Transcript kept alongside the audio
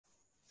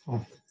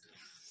Well,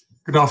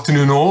 good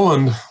afternoon all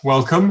and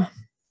welcome.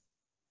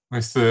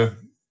 Nice to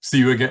see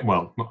you again.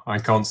 Well, I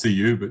can't see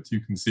you, but you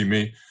can see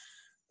me.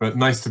 But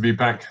nice to be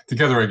back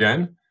together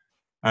again,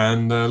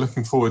 and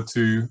looking forward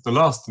to the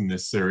last in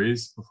this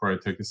series before I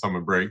take a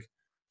summer break,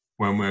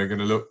 when we're going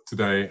to look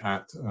today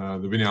at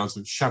the vineyards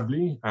of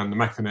Chablis and the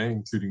Mâconnais,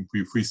 including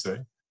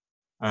Pouilly-Fuissé.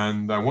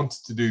 And I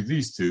wanted to do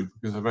these two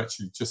because I've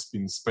actually just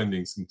been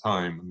spending some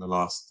time in the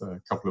last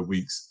couple of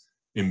weeks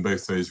in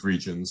both those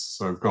regions.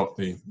 So I've got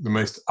the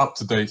most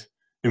up-to-date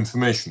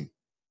information.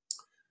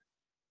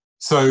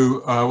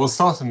 So we'll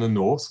start in the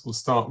north. We'll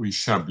start with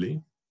Chablis.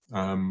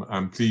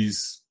 And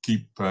please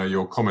keep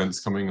your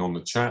comments coming on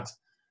the chat.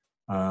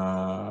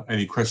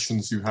 Any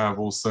questions you have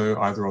also,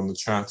 either on the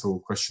chat or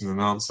question and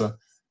answer.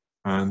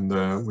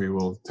 And we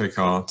will take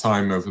our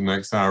time over the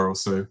next hour or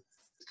so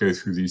to go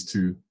through these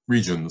two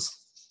regions.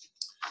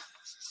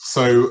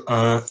 So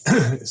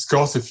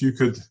Scott, if you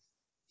could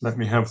let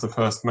me have the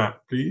first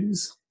map,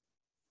 please.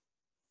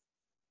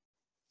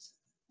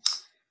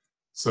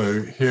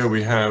 So here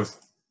we have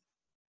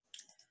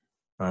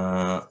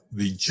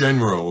the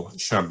general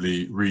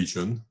Chablis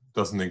region.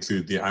 Doesn't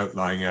include the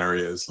outlying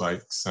areas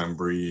like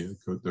Saint-Brie,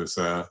 Côte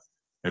d'Auxerre,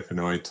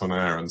 Épinoy,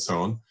 Tonnerre, and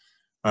so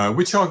on,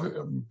 which are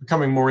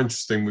becoming more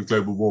interesting with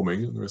global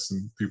warming. And there are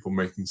some people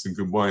making some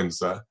good wines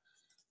there.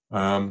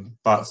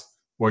 But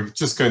we're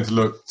just going to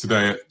look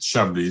today at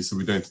Chablis, so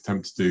we don't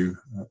attempt to do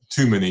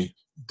too many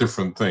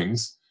different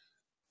things.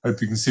 Hope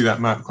you can see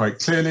that map quite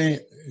clearly.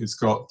 It's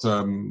got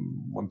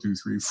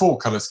 4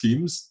 color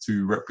schemes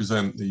to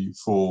represent the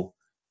 4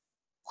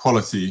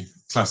 quality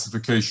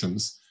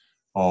classifications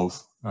of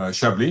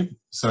Chablis.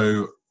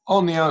 So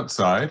on the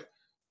outside,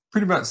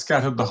 pretty much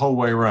scattered the whole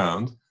way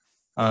around.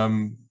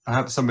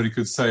 Perhaps somebody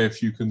could say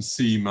if you can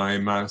see my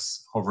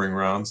mouse hovering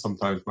around.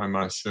 Sometimes my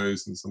mouse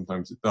shows and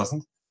sometimes it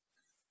doesn't.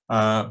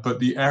 But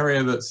the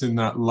area that's in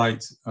that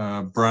light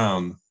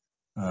brown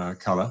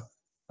color,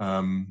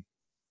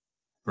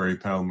 very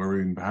pale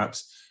maroon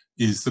perhaps,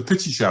 is the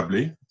Petit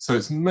Chablis. So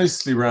it's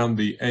mostly around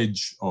the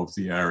edge of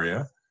the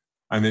area,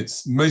 and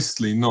it's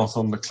mostly not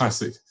on the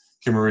classic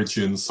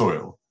Kimmeridgian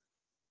soil.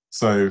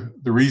 So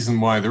the reason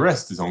why the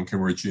rest is on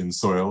Kimmeridgian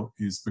soil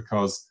is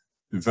because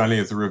the valley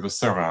of the river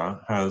Serein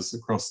has,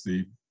 across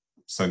the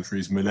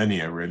centuries,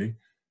 millennia really,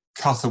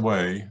 cut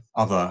away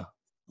other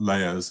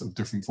layers of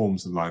different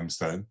forms of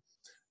limestone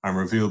and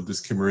revealed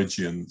this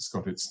Kimmeridgian that's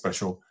got its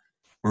special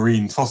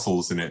marine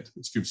fossils in it,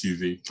 which gives you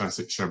the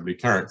classic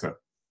Chablis character.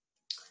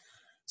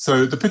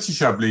 So the Petit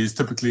Chablis is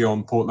typically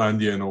on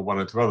Portlandian or 1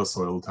 or 2 other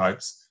soil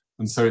types,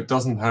 and so it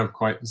doesn't have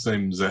quite the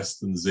same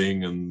zest and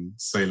zing and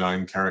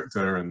saline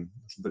character and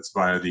little bits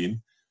of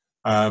iodine,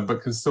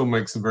 but can still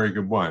make some very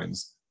good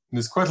wines. And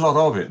there's quite a lot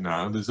of it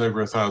now. There's over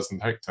 1,000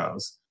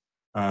 hectares.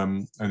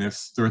 And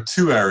if there are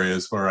 2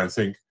 areas where I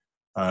think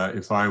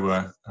if I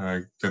were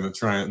going to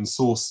try and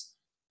source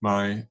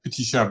my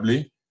Petit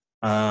Chablis,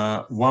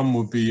 one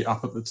would be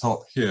up at the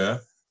top here,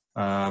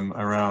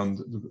 around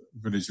the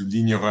village of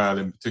Lignerolles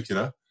in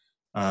particular.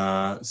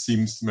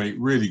 Seems to make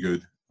really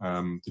good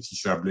Petit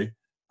Chablis.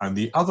 And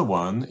the other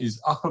one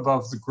is up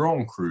above the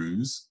Grand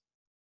Crus,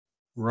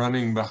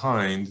 running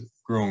behind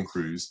Grand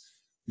Crus,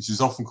 which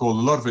is often called, a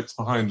lot of it's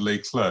behind Les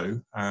Clos,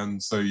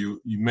 and so you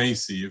may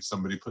see, if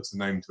somebody puts a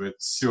name to it,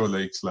 Sur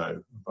Les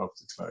Clos, above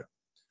the Clos.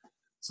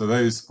 So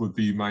those would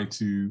be my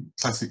 2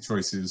 classic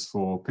choices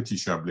for Petit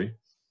Chablis.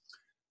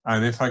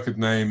 And if I could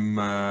name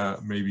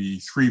maybe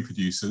 3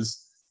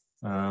 producers,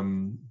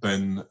 then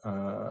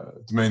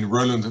Domaine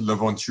Roland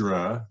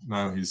L'Aventureur,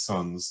 now his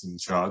son's in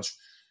charge,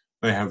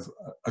 they have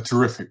a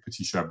terrific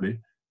Petit Chablis,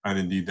 and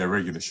indeed their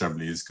regular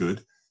Chablis is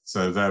good.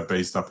 So they're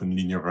based up in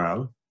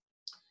Lignerolles.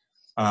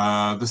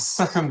 The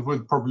second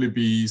would probably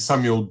be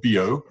Samuel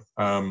Biot,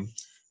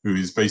 who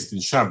is based in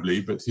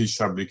Chablis, but his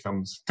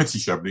Petit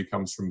Chablis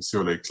comes from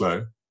Sur Les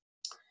Clos.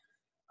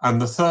 And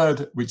the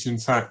third, which in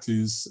fact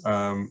is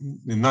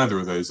in neither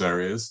of those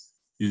areas,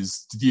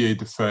 is Didier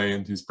Defay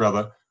and his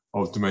brother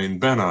of Domaine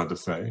Bernard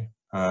Defay.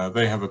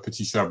 They have a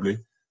Petit Chablis,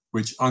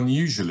 which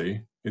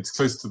unusually, it's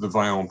close to the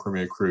Vaillant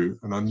Premier Cru,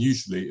 and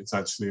unusually it's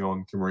actually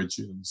on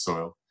Kimmeridgian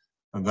soil.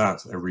 And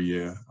that every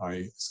year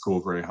I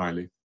score very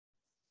highly.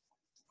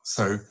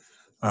 So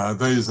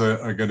those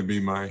are going to be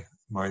my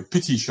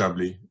Petit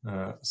Chablis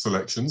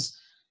selections.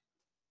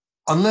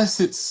 Unless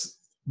it's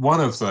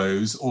one of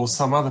those or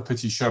some other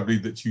Petit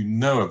Chablis that you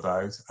know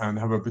about and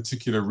have a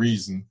particular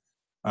reason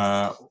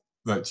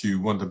that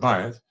you want to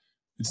buy it,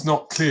 it's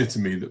not clear to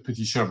me that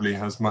Petit Chablis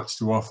has much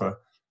to offer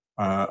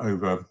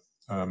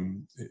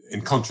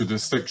in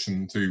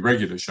contradistinction to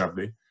regular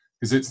Chablis,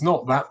 because it's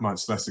not that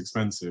much less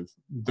expensive.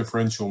 The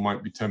differential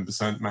might be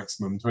 10%,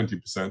 maximum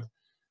 20%.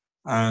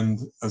 And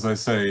as I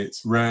say,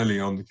 it's rarely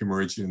on the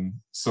Kimmeridgian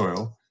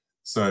soil.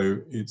 So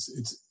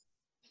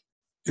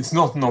it's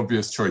not an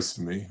obvious choice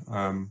for me,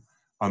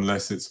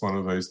 unless it's one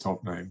of those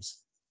top names.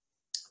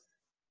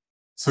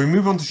 So we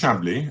move on to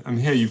Chablis, and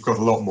here you've got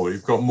a lot more.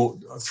 You've got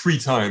 3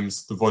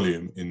 times the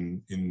volume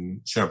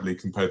in Chablis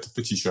compared to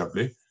Petit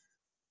Chablis.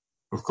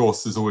 Of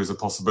course, there's always a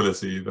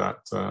possibility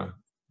that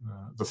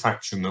the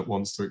faction that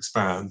wants to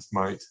expand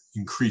might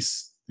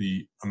increase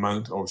the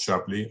amount of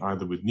Chablis,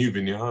 either with new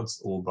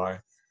vineyards or by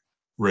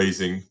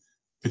raising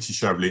Petit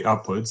Chablis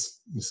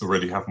upwards. This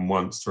already happened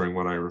once during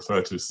what I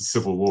refer to as the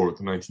Civil War of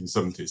the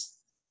 1970s.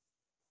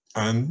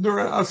 And there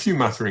are a few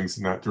matterings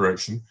in that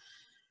direction.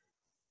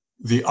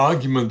 The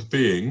argument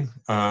being,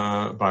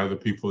 by the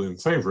people in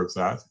favor of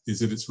that, is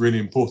that it's really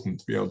important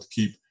to be able to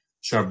keep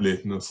Chablis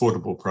at an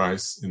affordable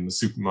price in the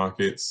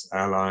supermarkets,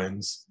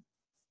 airlines,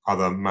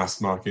 other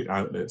mass market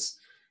outlets,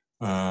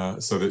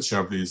 so that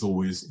Chablis is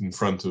always in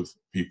front of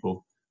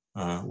people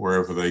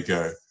wherever they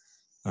go.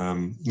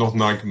 Not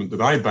an argument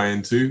that I buy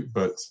into,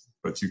 but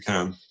you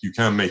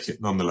can make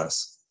it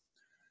nonetheless.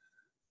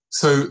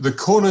 So the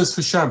corners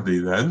for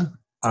Chablis then,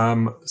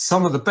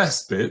 some of the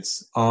best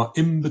bits are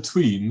in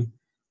between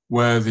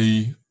where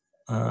the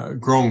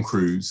Grand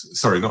Crus,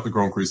 sorry, not the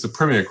Grand Crus, the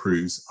Premier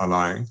Crus are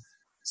lying.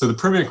 So the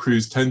Premier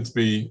Crus tend to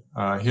be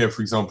here,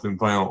 for example, in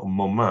Vaillant and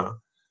Montmain.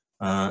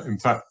 In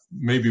fact,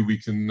 maybe we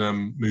can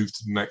move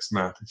to the next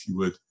map, if you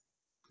would,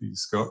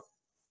 please, Scott.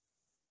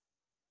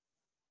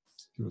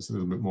 Give us a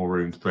little bit more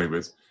room to play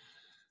with.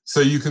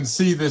 So you can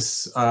see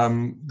this,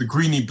 the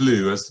greeny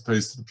blue as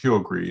opposed to the pure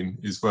green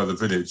is where the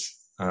village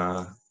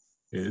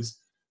is.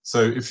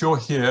 So if you're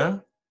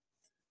here,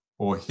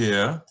 or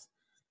here,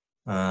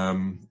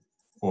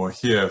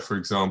 for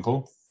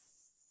example,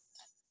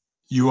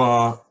 you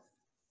are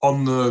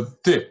on the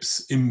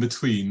dips in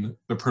between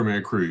the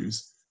Premier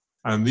Crus,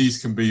 and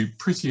these can be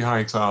pretty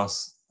high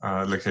class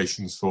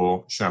locations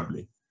for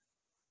Chablis.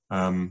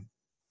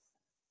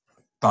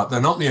 But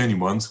they're not the only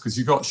ones, because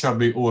you've got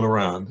Chablis all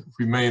around. If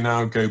we may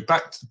now go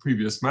back to the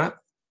previous map.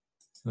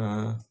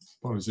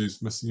 Apologies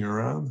for messing you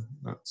around,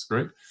 that's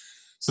great.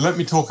 So let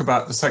me talk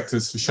about the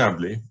sectors for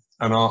Chablis,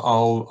 and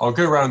I'll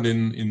go around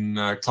in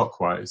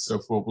clockwise.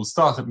 So we'll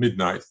start at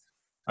midnight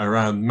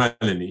around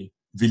Melanie,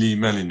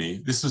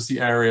 Villy-Melanie. This was the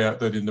area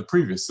that in the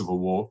previous Civil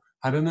War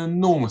had an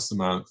enormous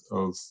amount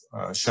of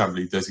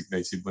Chablis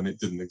designated when it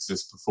didn't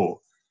exist before.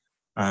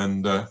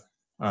 And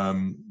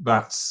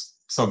that's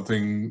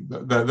something,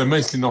 they're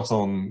mostly not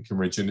on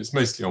Kimmeridgian, it's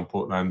mostly on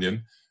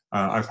Portlandian.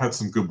 I've had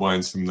some good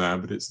wines from there,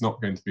 but it's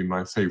not going to be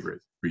my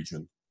favorite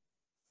region.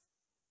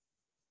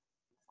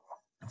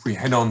 If we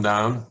head on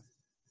down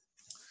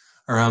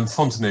around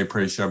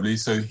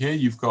Fontenay-Près-Chablis, so here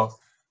you've got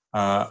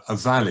a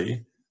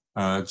valley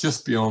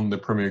just beyond the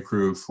Premier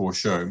Cru of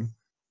Fourchaume.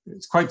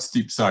 It's quite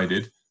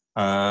steep-sided,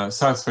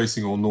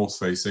 south-facing or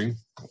north-facing,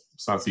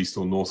 southeast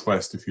or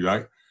northwest if you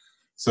like.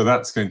 So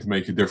that's going to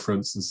make a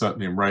difference, and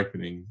certainly in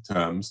ripening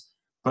terms.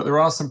 But there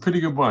are some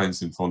pretty good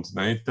wines in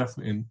Fontenay,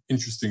 definitely an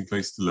interesting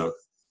place to look.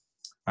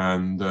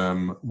 And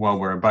while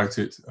we're about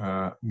it,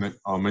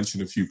 I'll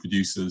mention a few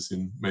producers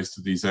in most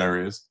of these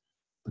areas,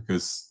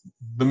 because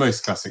the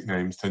most classic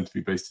names tend to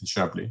be based in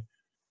Chablis.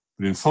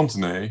 But in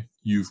Fontenay,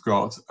 you've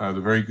got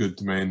the very good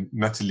domain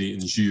Nathalie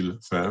and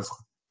Jules Fèvre,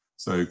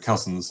 so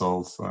cousins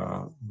of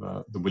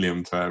the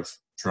William Fèvre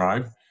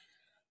tribe.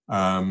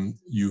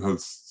 You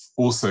have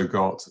also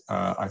got,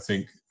 I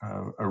think,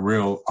 a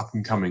real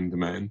up-and-coming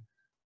domain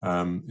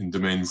in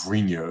domain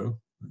Vrignot,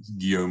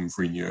 Guillaume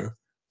Vrignot.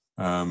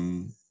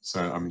 So,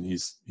 I mean,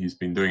 he's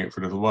been doing it for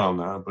a little while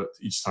now, but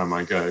each time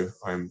I go,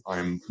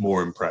 I'm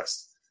more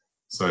impressed.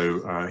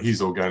 So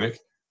he's organic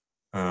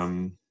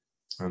and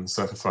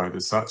certified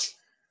as such.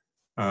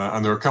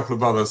 And there are a couple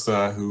of others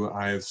there who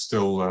I have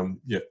still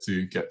yet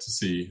to get to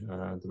see.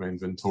 Domain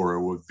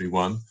Ventura would be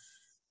one.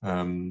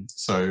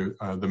 So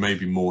there may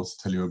be more to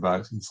tell you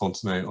about in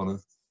Fontenay on a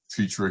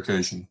future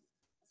occasion.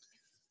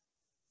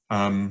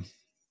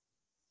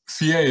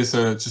 Fier is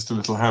just a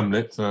little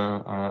hamlet,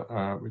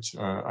 which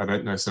I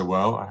don't know so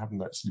well. I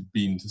haven't actually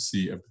been to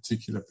see a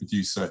particular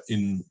producer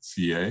in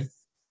Fier.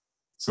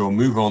 So we'll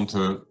move on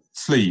to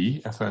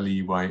Fleilly,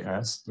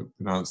 F-L-E-Y-S, but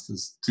pronounced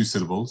as two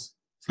syllables,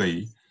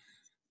 Fleilly.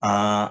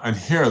 And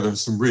here there's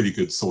some really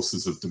good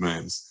sources of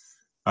domains.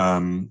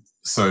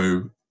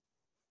 So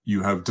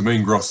you have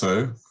Domaine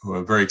Grosso, who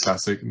are very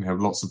classic and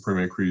have lots of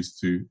Premier Crus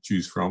to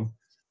choose from.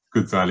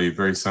 Good value,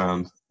 very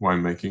sound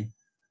winemaking.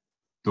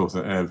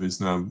 Daughter Eve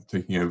is now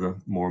taking over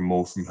more and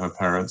more from her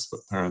parents, but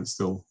parents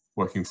still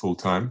working full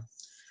time.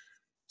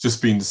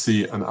 Just been to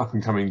see an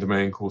up-and-coming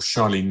domain called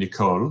Charlie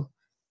Nicole,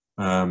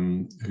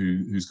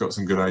 who's got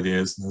some good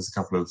ideas and has a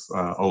couple of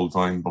old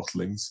vine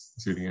bottlings,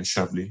 including a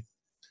Chablis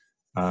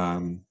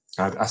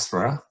at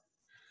Aspera.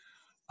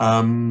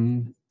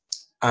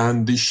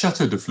 And the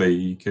Chateau de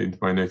Fleilly came to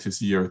my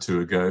notice a year or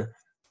two ago.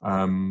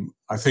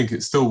 I think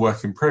it's still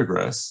work in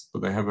progress,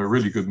 but they have a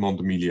really good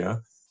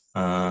Mont-de-Milia.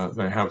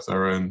 They have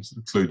their own sort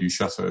of Clos du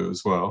Chateau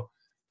as well.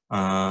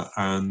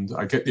 And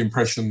I get the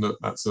impression that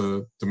that's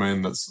a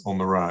domain that's on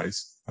the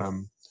rise.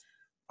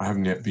 I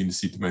haven't yet been to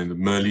see Domaine of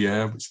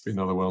Merlier, which would be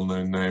another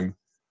well-known name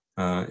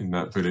in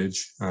that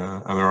village.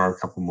 And there are a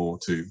couple more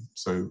too.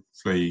 So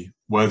Fleilly,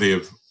 worthy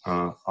of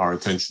our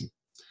attention.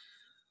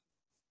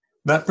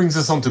 That brings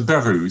us on to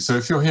Berru. So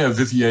if you're here,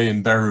 Vivier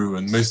and Berru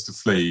and most of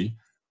Fleilly,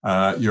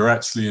 you're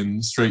actually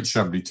in straight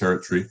Chablis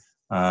territory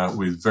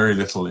with very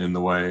little in the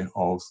way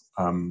of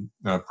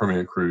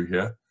Premier Cru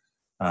here.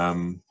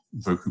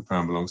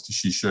 Vaucoupin belongs to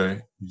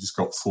Chichet. You just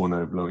got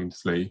Fourneau belonging to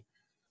Fleury.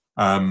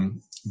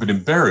 But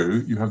in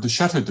Berru, you have the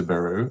Chateau de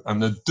Berru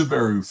and the de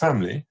Berru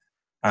family,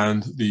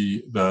 and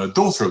the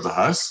daughter of the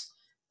house,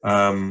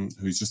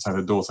 who's just had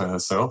a daughter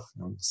herself,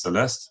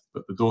 Celeste,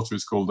 but the daughter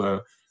is called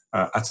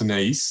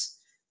Athénaïs,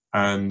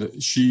 and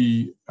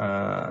she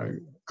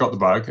got the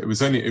bug. It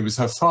was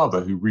her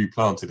father who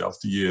replanted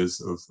after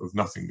years of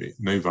nothing,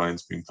 no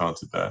vines being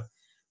planted there.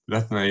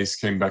 But Athénaïs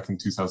came back in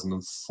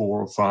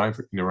 2004 or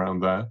 5,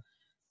 around there.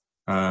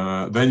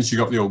 Then she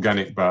got the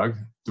organic bug,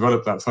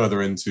 developed that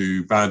further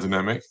into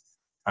biodynamic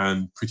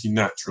and pretty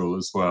natural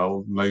as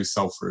well, low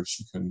sulfur if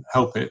she can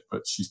help it,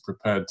 but she's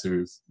prepared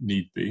to, if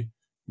need be,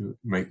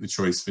 make the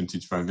choice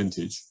vintage by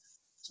vintage.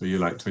 So you're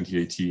like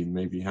 2018,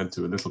 maybe had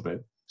to a little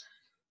bit.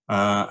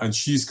 And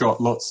she's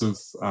got lots of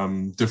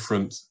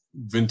different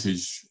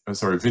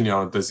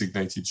vineyard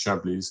designated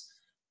Chablis,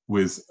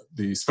 with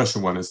the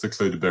special one is the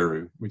Clos de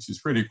Berru, which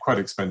is really quite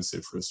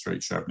expensive for a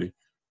straight Chablis.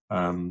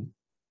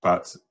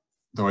 But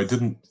though I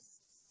didn't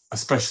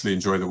especially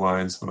enjoy the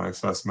wines when I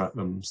first met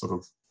them sort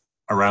of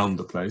around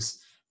the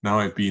place, now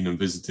I've been and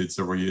visited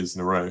several years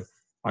in a row,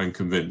 I'm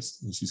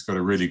convinced. And she's got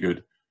a really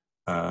good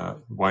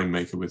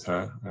winemaker with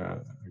her,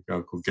 a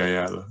girl called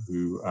Gaëlle,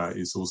 who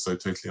is also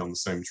totally on the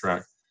same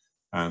track.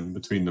 And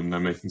between them, they're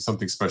making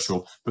something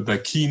special, but they're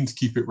keen to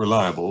keep it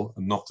reliable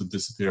and not to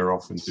disappear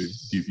off into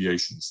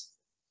deviations.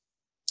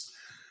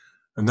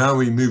 And now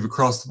we move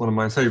across to one of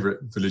my favorite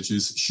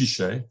villages,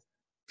 Chichet,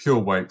 pure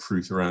white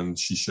fruit around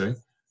Chichet.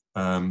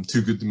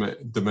 Two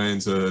good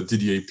domains are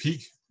Didier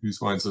Pic, whose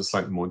wines are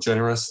slightly more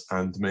generous,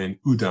 and domain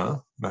Oudin,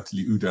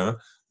 Nathalie Oudin,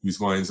 whose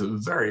wines are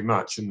very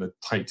much in the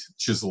tight,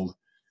 chiseled,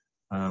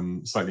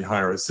 slightly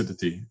higher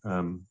acidity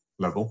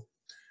level.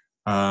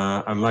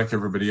 And like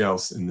everybody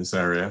else in this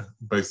area,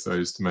 both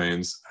those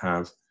domains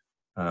have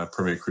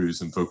Premier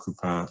Crus and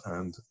Vaucoupin,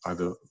 and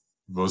either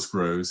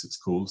Vosgros, it's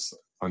called,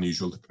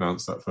 unusual to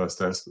pronounce that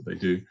first S, but they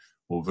do,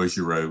 or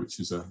Vaugiraux, which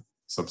is a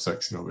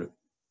subsection of it.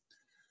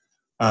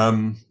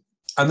 And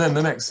then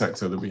the next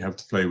sector that we have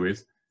to play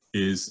with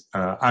is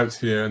out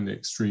here in the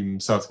extreme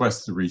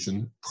southwest of the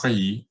region,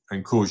 Pouilly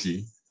and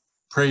Courgy.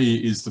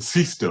 Pouilly is the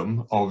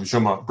fiefdom of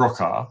Jean-Marc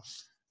Brocard,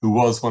 who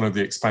was one of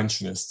the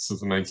expansionists of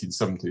the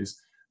 1970s,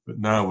 but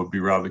now would be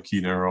rather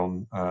keener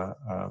on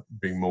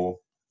being more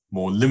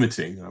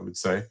limiting, I would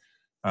say,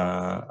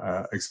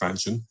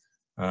 expansion.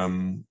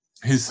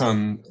 His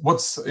son,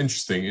 what's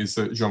interesting is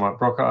that Jean-Marc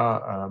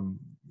Brocard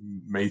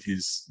made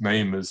his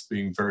name as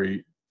being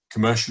very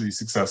commercially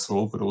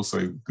successful, but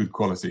also good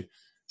quality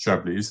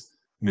Chablis.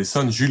 And his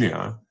son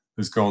Julien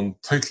has gone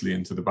totally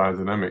into the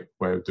biodynamic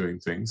way of doing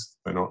things.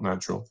 They're not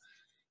natural.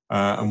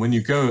 And when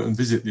you go and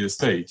visit the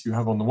estate, you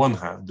have on the one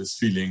hand this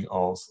feeling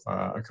of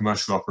a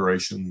commercial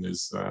operation.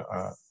 There's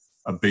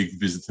a big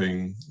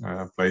visiting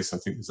place. I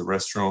think there's a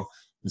restaurant.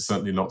 There's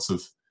certainly lots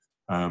of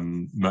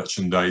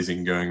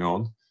merchandising going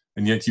on.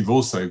 And yet you've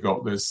also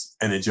got this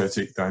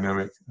energetic,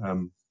 dynamic,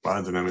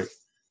 biodynamic,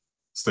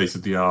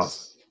 state-of-the-art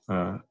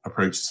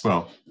approach as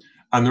well.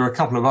 And there are a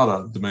couple of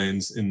other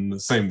domains in the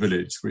same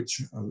village which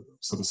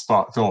sort of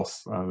sparked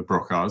off the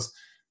Brocards.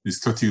 There's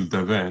Clotilde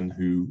Davenne,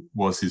 who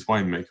was his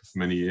winemaker for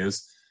many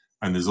years,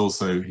 and there's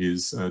also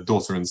his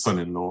daughter and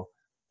son-in-law,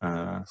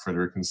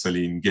 Frederick and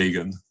Céline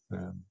Gagan,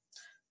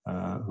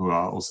 who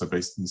are also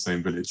based in the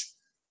same village.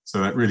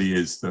 So that really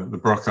is the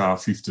Brocard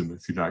fiefdom,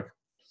 if you like.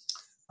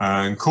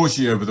 And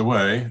Courgy over the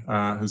way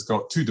has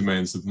got two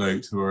domains of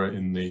note who are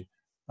in the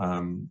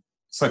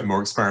slightly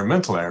more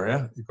experimental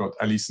area. You've got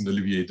Alice and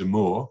Olivier de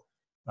Moore,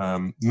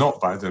 not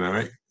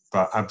biodynamic,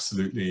 but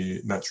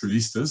absolutely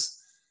naturalistas.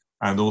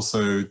 And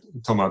also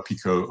Thomas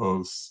Picot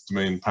of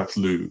domain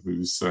Patelou,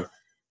 who's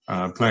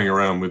playing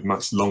around with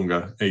much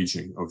longer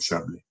aging of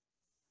Chablis.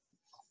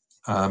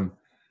 And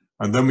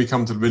then we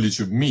come to the village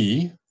of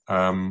Mie,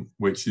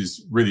 which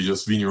is really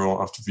just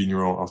vigneron after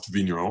vigneron after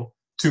vigneron.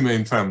 Two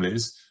main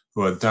families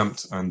who are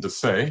Dampte and de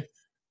Fay,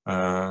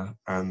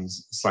 and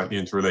slightly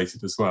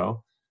interrelated as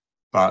well.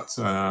 But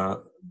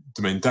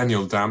domain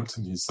Daniel Dampte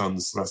and his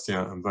sons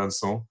Sébastien and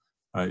Vincent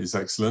is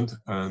excellent,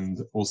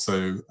 and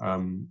also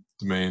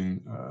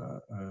domain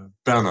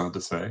Bernard de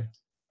Fay,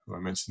 who I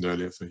mentioned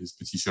earlier for his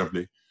Petit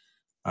Chablis,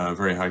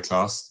 very high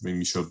class. Domain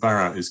Michel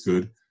Barrat is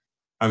good.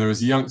 And there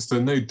is a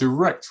youngster, no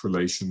direct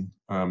relation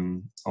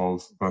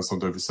of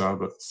Vincent d'Auvissat,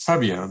 but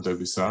Fabien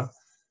d'Auvissat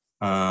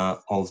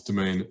of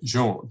domain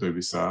Jean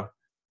d'Auvissat,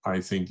 I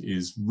think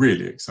is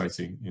really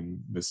exciting in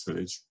this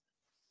village.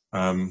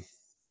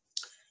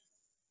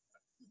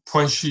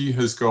 Poinchy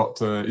has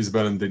got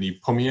Isabelle and Denis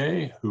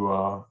Pommier, who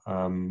are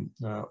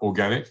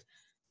organic,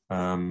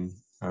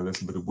 a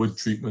little bit of wood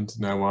treatment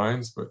in their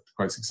wines, but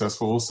quite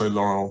successful. Also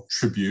Laurent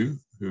Tribut,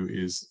 who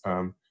is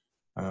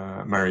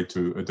married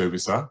to a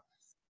d'Auvissat.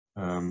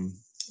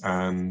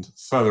 And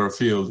further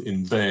afield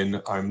in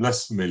Bain, I'm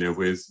less familiar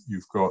with.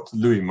 You've got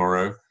Louis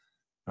Moreau,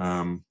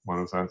 one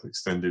of that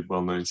extended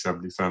well-known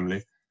Chablis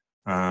family,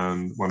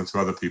 and one or two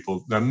other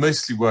people. They're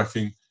mostly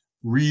working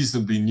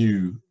reasonably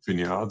new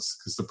vineyards,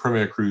 because the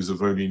Premier Crus of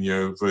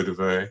Vauligno,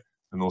 Vaudevey,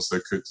 and also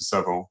Côte de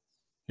Savon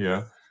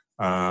here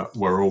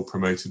were all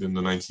promoted in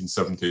the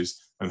 1970s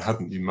and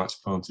hadn't been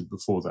much planted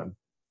before then.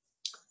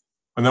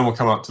 And then we'll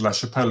come up to La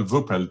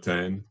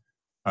Chapelle-Vaupeltaine,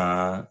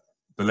 the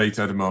late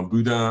Edmond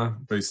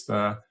Boudin based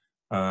there,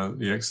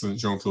 the excellent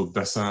Jean-Claude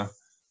Bessin,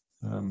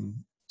 the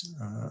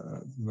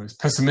most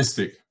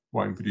pessimistic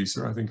wine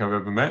producer I think I've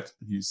ever met.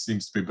 He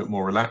seems to be a bit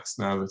more relaxed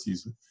now that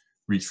he's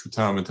reached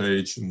retirement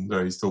age, and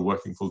he's still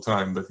working full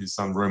time, but his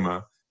son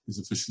Romain is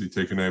officially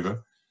taken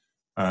over.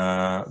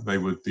 They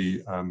would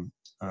be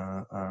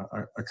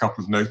a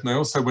couple of notes. And I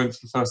also went for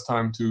the first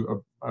time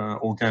to an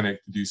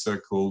organic producer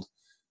called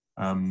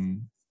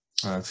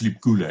Philippe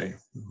Goulet,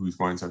 whose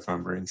wines I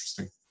found very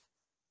interesting.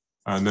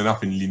 And then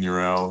up in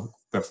Lignerel,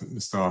 definitely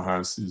the star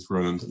house is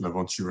Roland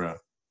L'Aventureur.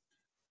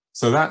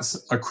 So that's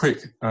a quick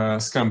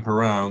scamp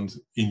around,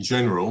 in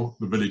general,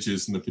 the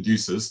villages and the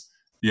producers.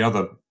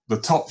 The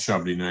top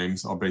Chablis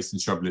names are based in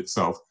Chablis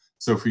itself.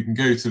 So if we can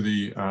go to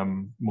the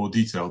more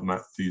detailed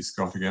map, please,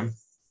 Scott, again.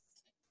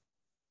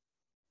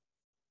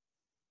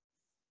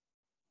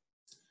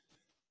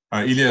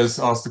 Ilias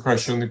asked the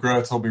question, the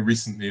grower told me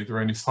recently there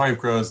are only 5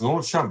 growers in all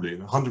of Chablis,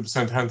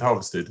 100% hand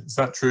harvested. Is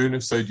that true? And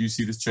if so, do you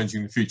see this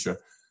changing in the future?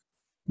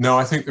 No,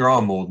 I think there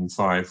are more than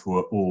 5 who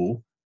are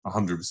all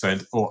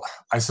 100%, or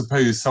I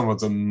suppose some of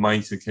them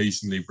might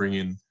occasionally bring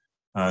in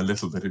a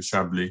little bit of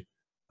Chablis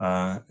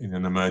in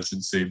an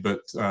emergency,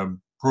 but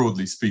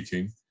broadly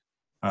speaking,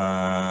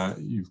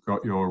 you've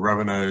got your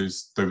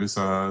Raveneaus,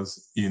 Dauvissards,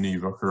 Iani,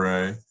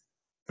 Vauqueret,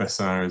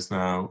 Bessin is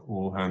now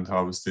all hand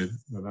harvested,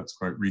 but that's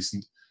quite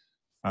recent.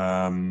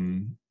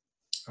 The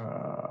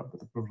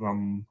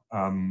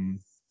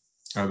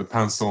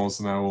Pinsons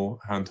are now all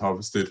hand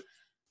harvested.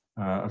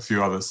 A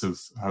few others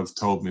have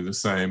told me the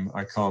same.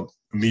 I can't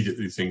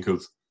immediately think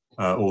of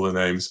all the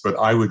names, but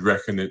I would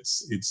reckon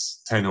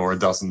it's 10 or a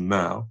dozen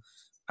now,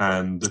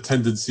 and the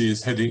tendency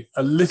is heading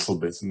a little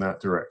bit in that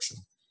direction,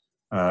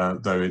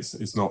 though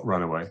it's not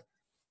runaway.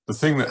 The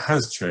thing that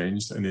has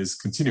changed and is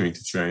continuing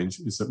to change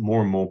is that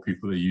more and more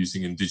people are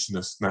using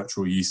indigenous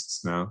natural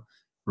yeasts now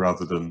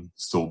rather than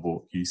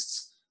store-bought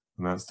yeasts,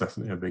 and that's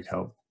definitely a big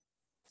help.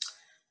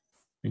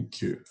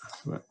 Thank you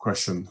for that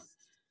question.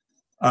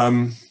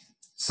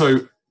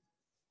 So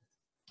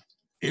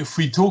if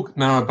we talk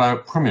now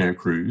about Premier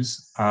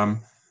Crus,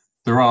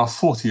 there are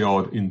 40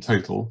 odd in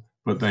total,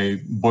 but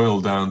they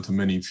boil down to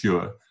many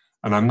fewer.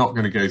 And I'm not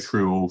going to go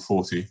through all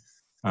 40,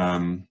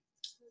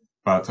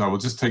 but I will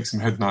just take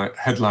some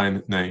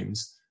headline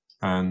names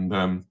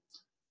and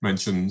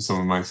mention some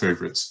of my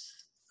favorites.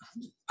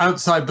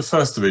 Outside the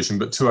first division,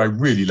 but 2 I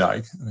really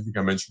like, I think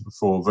I mentioned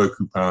before,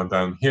 Vaucoupin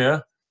down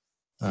here.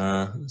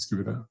 Let's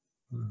give it a,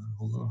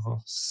 hold on half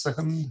a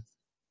second.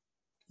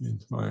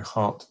 Into my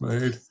heart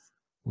mode.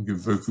 We'll give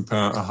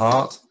Vaucoupin a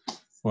heart.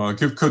 Well, I'll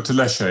give Cote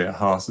a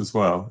heart as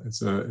well.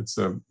 It's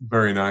a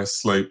very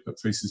nice slope that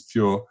faces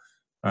pure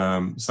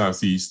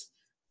southeast,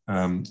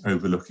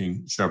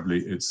 overlooking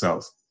Chablis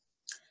itself.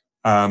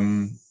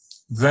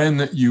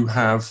 Then you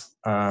have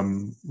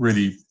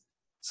really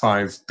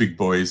 5 big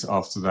boys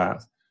after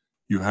that.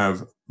 You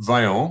have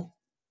Vaillant,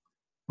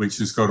 which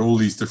has got all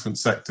these different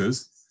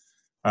sectors.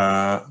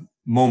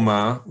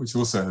 Montmain, which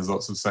also has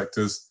lots of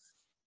sectors.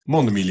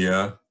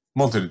 Mont-de-Milieu,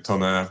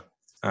 Montet-de-Tonnerre,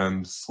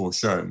 and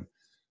Fourchaume.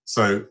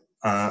 So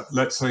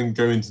let's then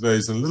go into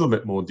those in a little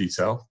bit more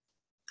detail.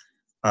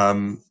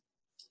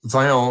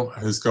 Vaillant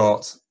has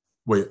got,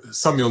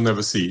 some you'll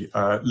never see.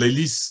 Les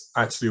Lys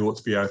actually ought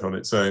to be out on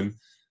its own.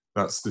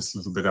 That's this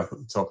little bit up at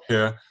the top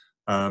here.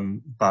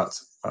 But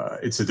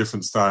it's a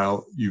different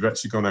style. You've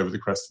actually gone over the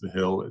crest of the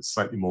hill. It's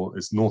slightly more,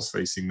 it's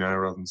north-facing now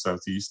rather than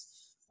southeast,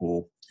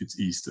 or it's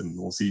east and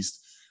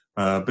northeast.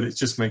 But it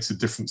just makes a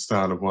different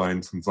style of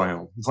wine from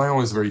Vaillant.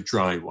 Vaillant is a very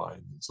dry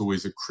wine. It's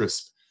always a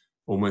crisp,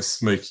 almost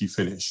smoky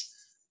finish.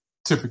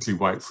 Typically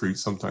white fruit,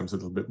 sometimes a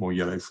little bit more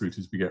yellow fruit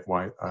as we get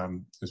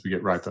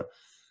riper.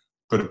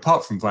 But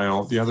apart from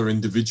Vaillant, the other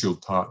individual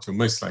part you're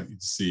most likely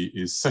to see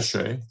is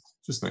Séché,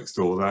 just next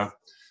door there.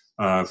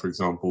 For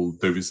example,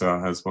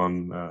 Dauvissart has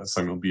one,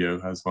 Samuel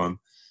Biot has one,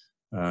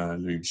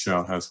 Louis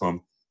Michel has one,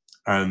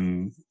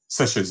 and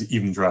Séché is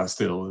even drier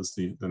still, as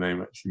the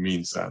name actually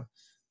means that.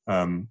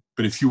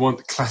 But if you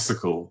want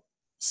classical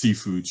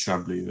seafood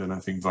Chablis, then I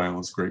think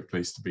Vaillant's a great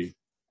place to be.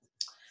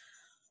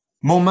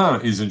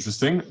 Montmain is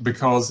interesting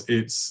because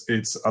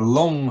it's a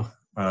long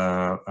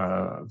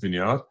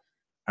vineyard,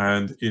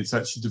 and it's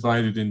actually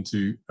divided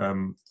into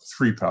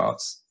 3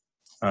 parts.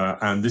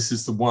 And this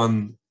is the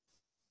one,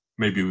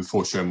 maybe with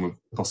Fourchaume would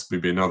possibly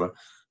be another,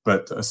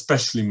 but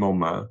especially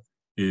Montmain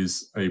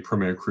is a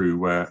Premier Cru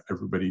where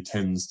everybody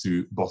tends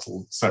to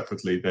bottle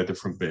separately their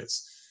different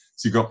bits.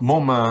 So you've got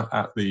Montmain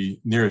at the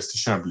nearest to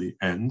Chablis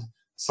end,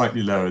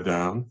 slightly lower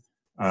down.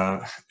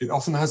 It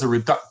often has a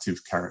reductive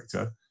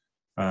character,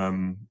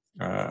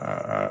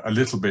 a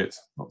little bit,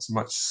 not so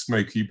much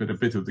smoky, but a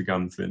bit of the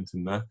gunflint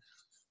in there,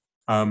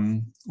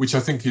 which I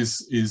think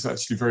is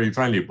actually very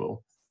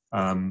valuable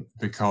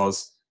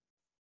because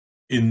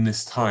in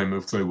this time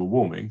of global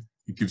warming,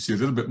 it gives you a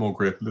little bit more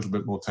grip, a little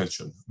bit more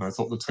tension. And I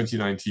thought the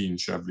 2019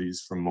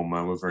 Chablis from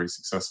Montmain were very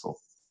successful.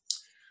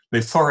 Les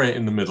Forêts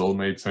in the middle,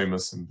 made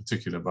famous in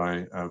particular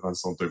by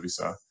Vincent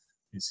Dovisa,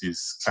 is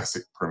his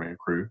classic Premier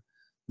Cru.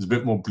 There's a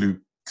bit more blue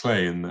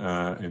clay in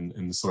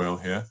the soil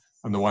here,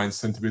 and the wines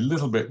tend to be a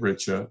little bit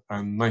richer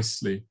and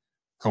nicely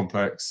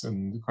complex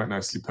and quite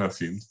nicely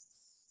perfumed.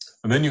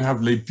 And then you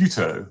have Les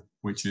Buteaux,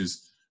 which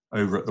is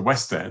over at the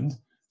west end.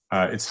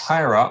 It's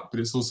higher up, but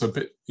it's also a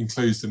bit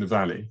enclosed in a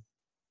valley.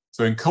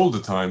 So in colder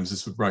times,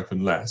 this would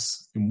ripen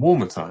less. In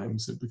warmer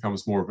times, it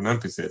becomes more of an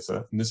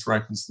amphitheatre, and this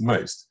ripens the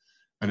most.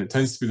 And it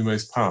tends to be the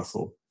most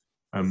powerful.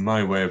 And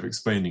my way of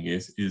explaining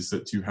it is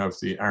that you have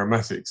the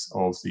aromatics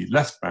of the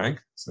left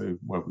bank, so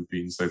where we've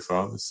been so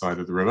far, this side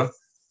of the river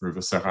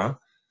Serin,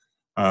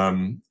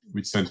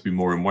 which tend to be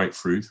more in white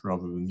fruit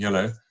rather than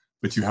yellow,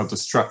 but you have the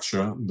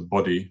structure and the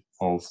body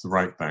of the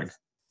right bank.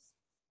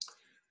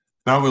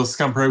 Now we'll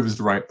scamper over to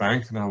the right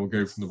bank, and I will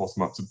go from the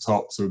bottom up to the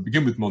top. So we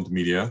begin with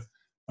Montemilia,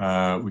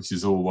 which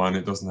is all one.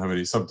 It doesn't have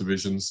any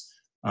subdivisions.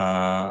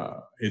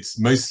 It's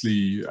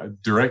mostly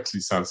directly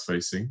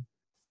south-facing.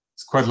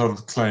 It's quite a lot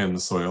of clay in the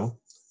soil,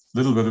 a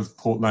little bit of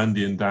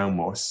Portlandian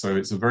downwash, so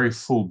it's a very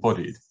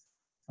full-bodied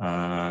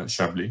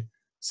Chablis.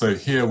 So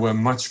here we're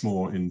much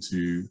more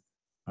into,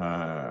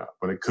 well,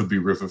 it could be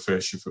river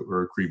fish if it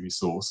were a creamy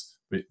sauce,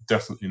 but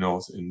definitely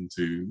not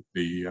into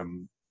the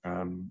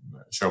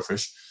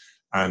shellfish.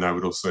 And I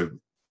would also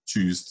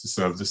choose to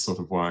serve this sort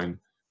of wine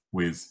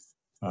with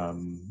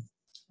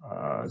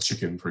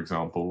chicken, for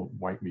example,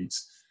 white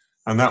meats.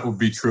 And that would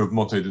be true of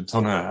Montée de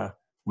Tonnerre,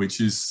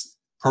 which is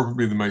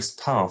probably the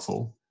most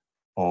powerful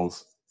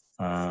of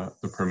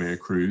the Premier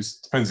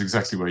Crus. Depends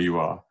exactly where you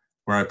are.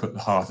 Where I put the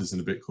heart is in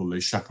a bit called Les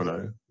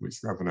Chapelots,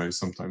 which Ravenot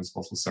sometimes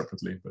bottles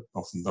separately, but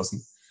often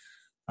doesn't.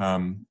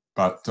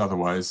 But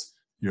otherwise,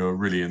 you're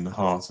really in the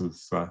heart of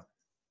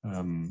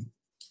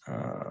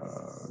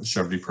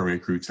Chablis Premier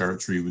Cru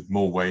territory with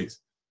more weight,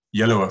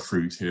 yellower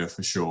fruit here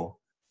for sure.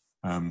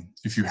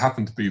 If you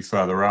happen to be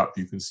further up,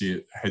 you can see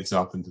it heads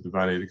up into the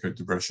valley of the Côte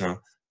de Brechin,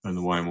 and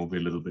the wine will be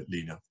a little bit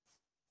leaner.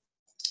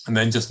 And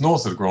then just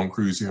north of the Grand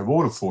Crus, you have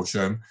all of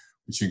Forchaume,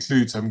 which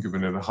includes, I haven't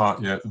given it a heart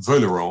yet,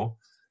 Voleron.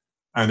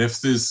 And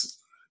if there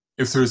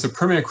is a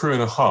Premier Cru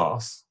and a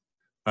half,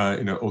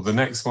 or the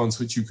next ones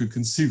which you could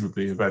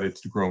conceivably have added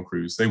to the Grand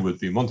Crus, they would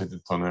be Montée de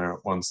Tonnerre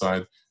at one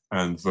side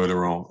and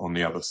Voleron on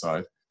the other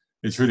side.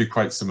 It's really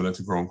quite similar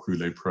to Grand Cru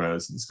Les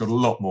Preuxes. It's got a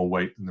lot more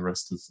weight than the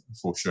rest of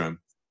Forchaume.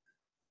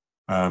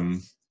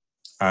 And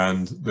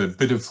the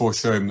bit of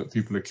Forchaume that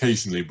people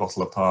occasionally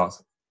bottle apart,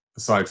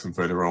 aside from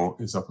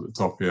Voleron, is up at the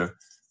top here,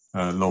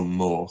 L'Homme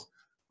Mort.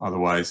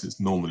 Otherwise, it's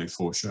normally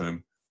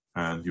Forchaume.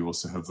 And you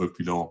also have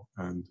Vauquillon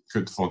and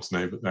Côte de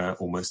Fontenay, but they're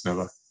almost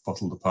never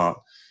bottled apart.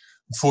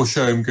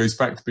 Forchaume goes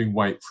back to being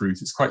white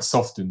fruit. It's quite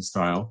soft in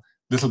style,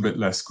 a little bit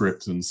less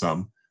grip than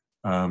some.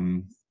 I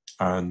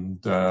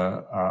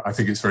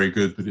think it's very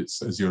good, but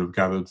it's, as you'll have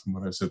gathered from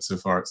what I've said so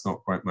far, it's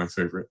not quite my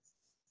favorite.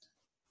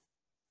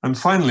 And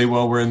finally,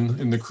 while we're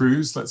in the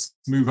Crus, let's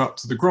move up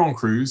to the Grand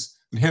Crus.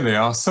 And here they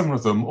are, 7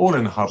 of them, all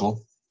in a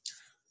huddle.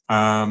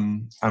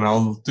 And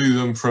I'll do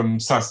them from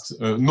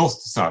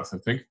north to south, I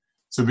think.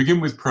 So begin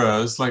with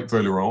Preuxes, like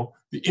Voleron.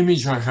 The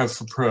image I have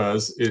for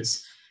Preuxes,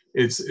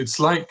 it's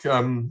like,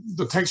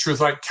 the texture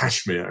is like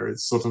cashmere.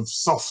 It's sort of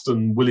soft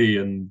and woolly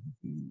and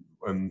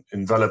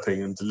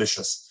enveloping and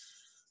delicious.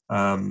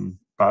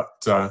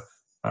 But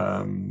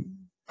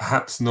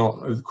perhaps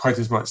not quite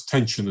as much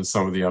tension as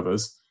some of the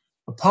others,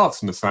 apart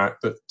from the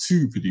fact that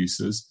 2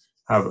 producers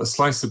have a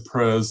slice of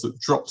Preuxes that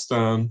drops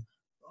down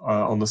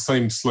on the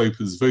same slope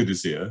as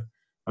Vaudésire,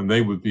 and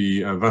they would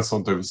be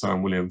Vincent Dovisa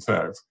and William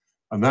Fèvre.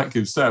 And that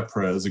gives their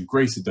Preuxes a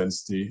greater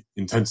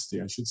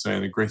intensity, I should say,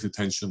 and a greater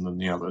tension than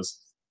the others.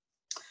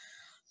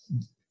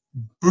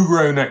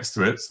 Bouguereau next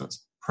to it, so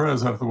that's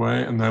Preuxes out of the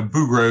way, and now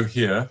Bouguereau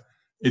here.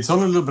 It's on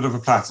a little bit of a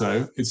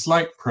plateau. It's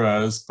like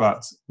Preuxes,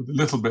 but with a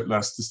little bit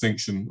less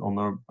distinction on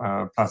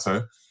the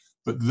plateau.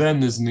 But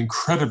then there's an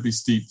incredibly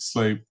steep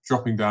slope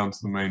dropping down to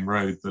the main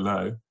road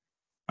below,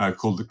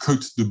 called the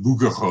Cote de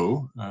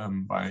Bouguereau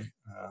by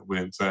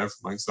William Fèvre,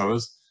 amongst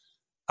others.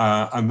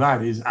 And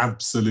that is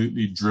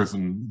absolutely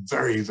driven,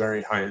 very,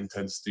 very high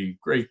intensity,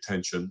 great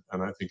tension,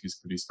 and I think is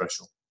pretty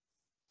special.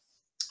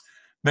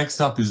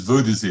 Next up is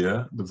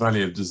Vaudésire, the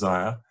Valley of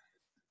Desire.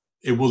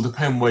 It will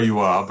depend where you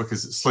are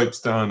because it slopes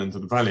down into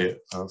the valley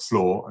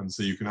floor, and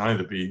so you can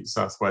either be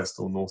southwest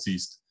or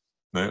northeast.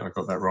 No, I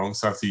got that wrong,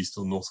 southeast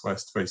or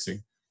northwest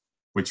facing,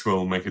 which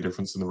will make a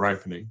difference in the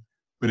ripening.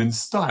 But in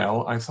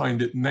style, I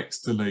find it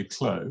next to Les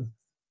Clos.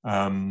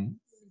 Can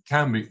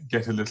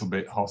get a little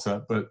bit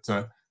hotter, but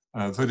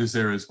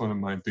Vaudésire is one of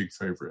my big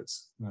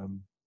favorites.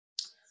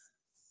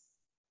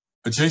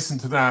 Adjacent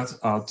to that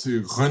are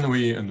 2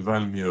 Renouilles and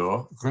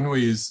Valmure.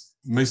 Renouilles is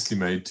mostly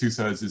made,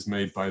 2/3 is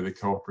made by the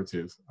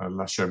cooperative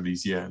La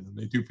Chablisienne, and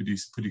they do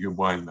produce a pretty good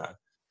wine there.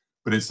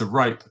 But it's a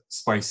ripe,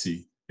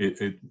 spicy.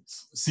 It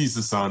sees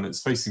the sun,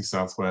 it's facing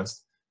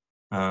southwest,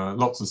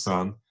 lots of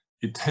sun.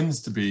 It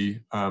tends to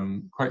be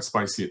quite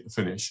spicy at the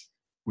finish,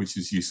 which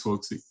is useful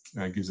because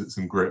it gives it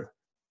some grip.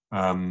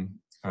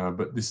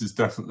 But this is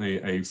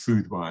definitely a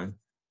food wine.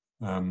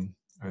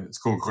 It's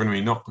called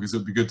Grenouille not because it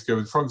would be good to go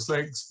with frogs'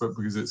 legs, but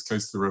because it's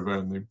close to the river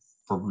and they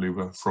probably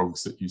were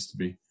frogs that used to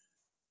be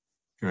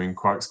going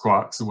quacks,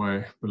 quacks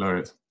away below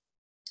it.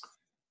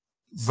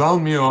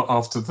 Valmure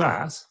after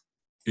that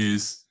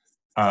is,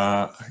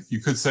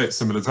 you could say it's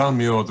similar.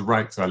 Valmure, the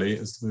right valley,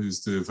 as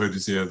opposed to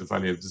Vaudésire, the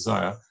valley of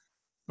desire.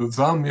 But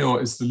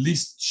Valmure is the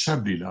least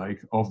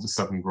Chablis-like of the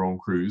 7 Grand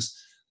Crus,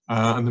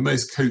 and the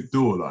most Côte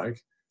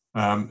d'Or-like.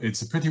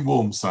 It's a pretty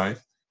warm site.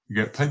 You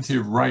get plenty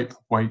of ripe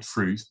white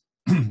fruit,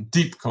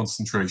 deep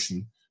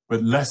concentration,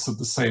 but less of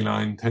the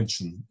saline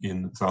tension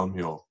in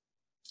Valmure.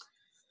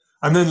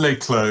 And then Les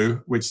Clos,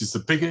 which is the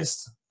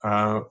biggest,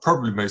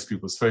 probably most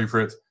people's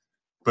favorite,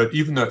 but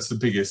even though it's the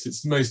biggest,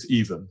 it's the most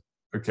even.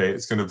 Okay,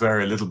 it's going to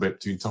vary a little bit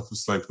between top of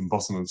slope and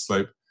bottom of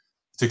slope,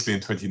 particularly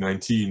in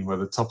 2019, where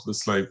the top of the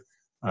slope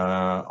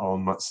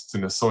on much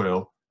thinner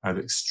soil had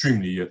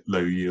extremely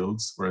low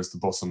yields, whereas the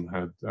bottom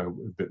had a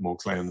bit more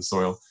clay in the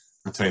soil,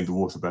 retained the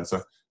water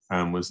better,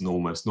 and was an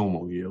almost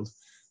normal yield.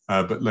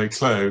 But Les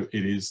Clos,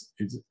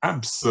 it's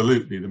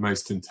absolutely the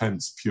most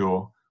intense,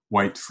 pure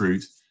white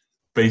fruit,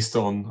 based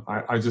on,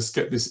 I just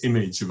get this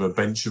image of a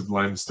bench of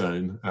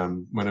limestone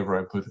whenever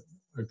I put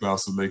a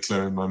glass of Les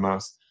Clos in my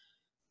mouth,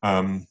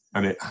 and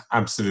it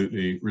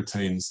absolutely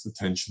retains the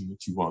tension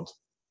that you want.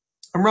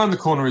 And around the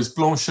corner is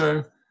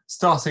Blanchot,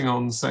 starting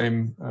on the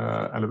same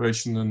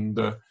elevation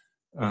and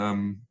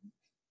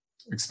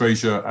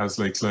exposure as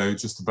Les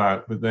Clos, just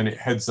about, but then it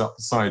heads up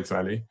the side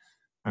valley,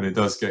 and it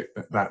does get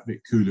that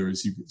bit cooler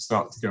as you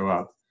start to go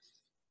up.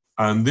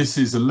 And this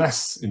is a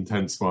less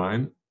intense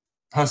wine.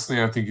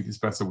 Personally, I think it is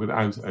better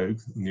without oak,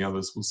 and the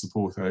others will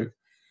support oak.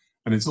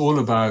 And it's all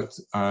about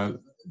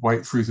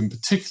white fruit, and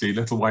particularly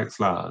little white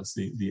flowers,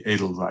 the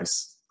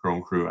Edelweiss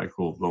Grand Cru I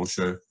call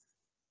Blanchot.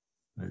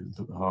 I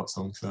put the hearts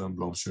on Claire and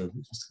Blanchot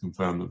just to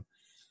confirm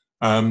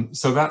them.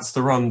 So that's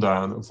the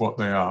rundown of what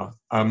they are.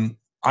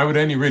 I would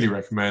only really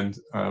recommend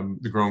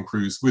the Grand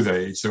Crus with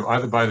age, so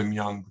either buy them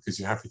young because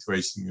you're happy to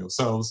age them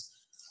yourselves,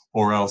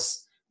 or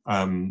else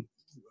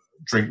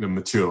drink them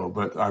mature,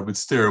 but I would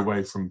steer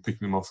away from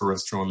picking them off a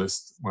restaurant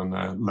list when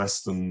they're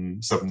less than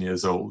 7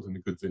 years old in a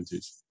good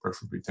vintage,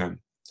 preferably 10.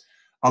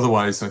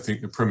 Otherwise, I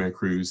think the Premier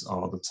Crus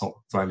are the top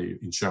value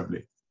in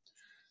Chablis.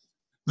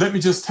 Let me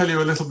just tell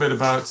you a little bit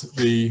about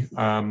the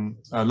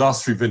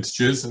last 3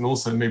 vintages, and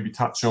also maybe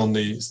touch on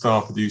the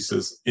star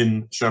producers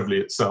in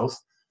Chablis itself.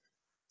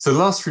 So the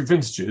last 3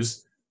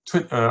 vintages,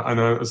 and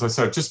as I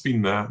said, I've just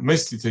been there,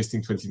 mostly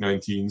tasting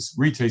 2019s,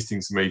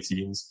 retasting some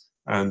 18s,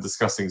 and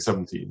discussing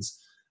 17s.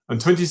 And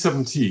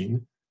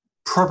 2017,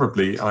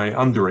 probably I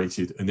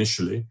underrated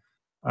initially,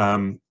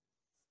 and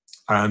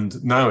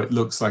now it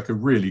looks like a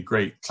really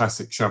great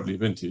classic Chablis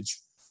vintage.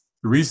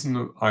 The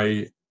reason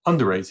I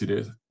underrated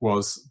it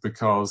was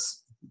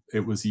because it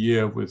was a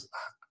year with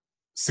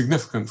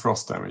significant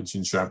frost damage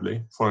in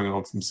Chablis, following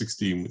on from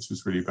 16, which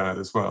was really bad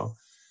as well.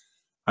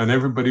 And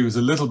everybody was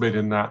a little bit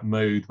in that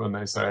mode when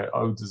they say,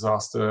 oh,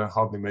 disaster,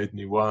 hardly made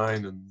any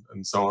wine,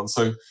 and so on.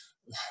 So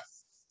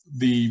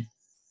the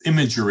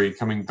imagery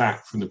coming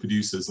back from the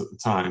producers at the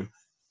time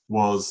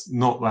was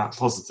not that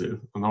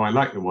positive. And though I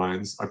like the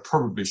wines, I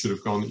probably should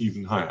have gone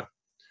even higher.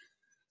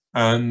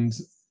 And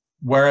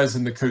whereas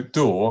in the Côte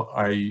d'Or,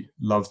 I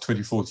love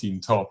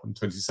 2014 top and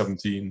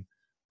 2017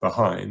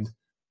 behind,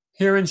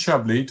 here in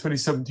Chablis,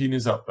 2017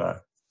 is up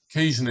there.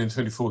 Occasionally in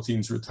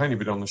 2014s are a tiny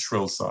bit on the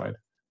shrill side,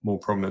 more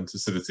prominent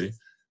acidity.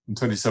 And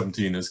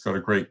 2017 has got a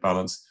great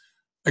balance.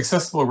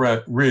 Accessible,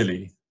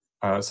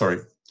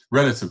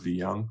 relatively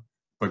young,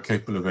 but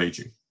capable of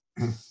aging.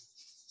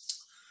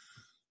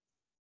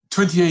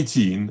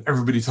 2018,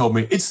 everybody told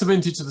me it's the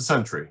vintage of the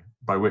century,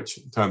 by which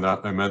it turned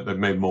out they meant they'd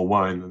made more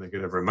wine than they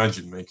could ever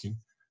imagine making.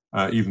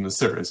 Even the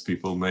serious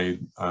people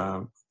made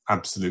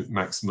absolute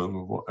maximum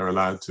of what they're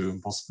allowed to,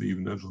 and possibly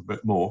even a little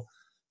bit more,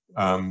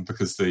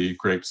 because the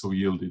grapes all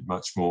yielded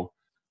much more.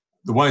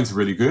 The wines are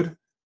really good.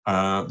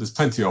 There's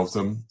plenty of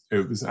them.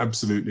 It was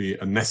absolutely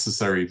a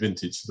necessary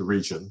vintage for the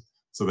region,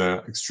 so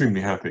they're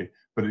extremely happy.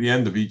 But at the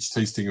end of each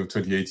tasting of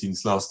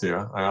 2018's last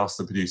year, I asked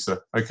the producer,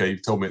 okay,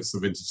 you've told me it's the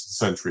vintage of the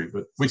century,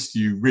 but which do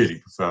you really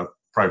prefer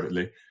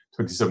privately,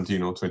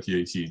 2017 or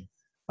 2018?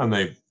 And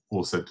they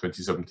all said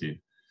 2017.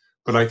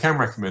 But I can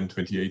recommend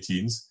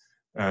 2018s.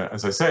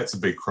 As I say, it's a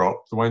big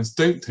crop. The wines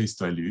don't taste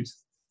dilute.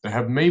 They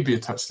have maybe a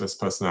touch less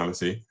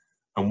personality,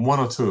 and 1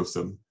 or 2 of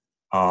them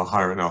are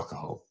higher in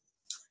alcohol.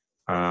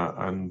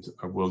 And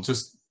we'll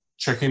just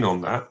check in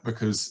on that,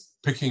 because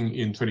picking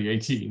in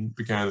 2018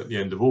 began at the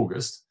end of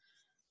August.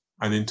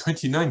 And in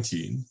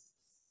 2019,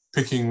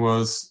 picking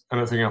was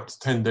anything up to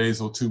 10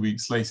 days or 2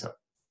 weeks later.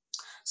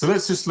 So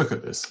let's just look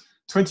at this.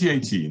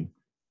 2018,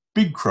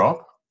 big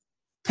crop,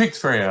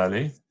 picked very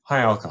early,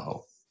 high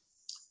alcohol,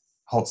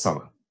 hot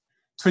summer.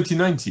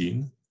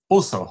 2019,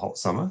 also a hot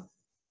summer,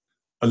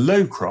 a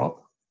low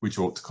crop, which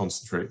ought to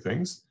concentrate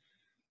things,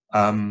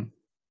 and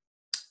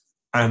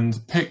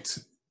picked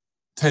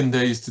 10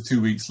 days to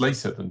 2 weeks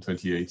later than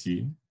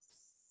 2018.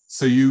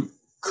 So you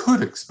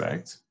could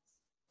expect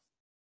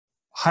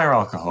higher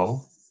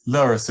alcohol,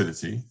 lower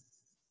acidity,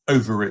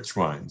 over rich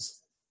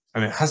wines.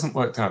 And it hasn't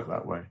worked out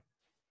that way.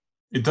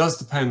 It does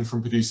depend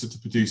from producer to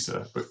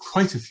producer, but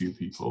quite a few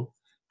people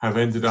have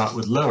ended up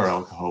with lower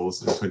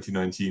alcohols in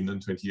 2019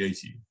 and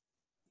 2018.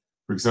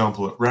 For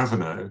example, at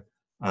Ravenel,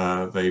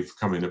 they've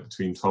come in at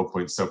between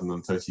 12.7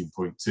 and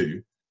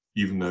 13.2,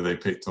 even though they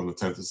picked on the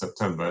 10th of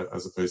September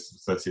as opposed to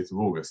the 30th of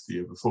August the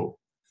year before.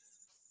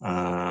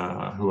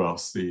 Who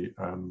else? The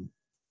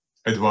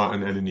Edouard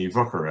and Eleni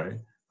Vauqueret,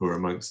 who are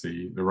amongst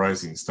the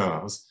rising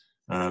stars,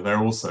 they're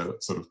also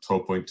at sort of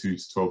 12.2 to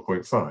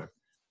 12.5.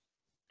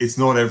 It's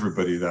not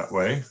everybody that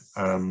way.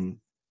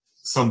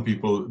 Some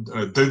people,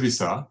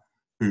 Dovisa,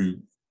 who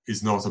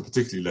is not a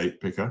particularly late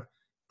picker,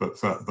 but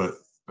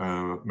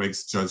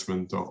makes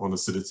judgment on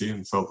acidity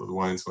and felt that the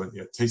wines weren't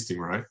yet tasting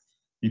right.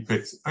 He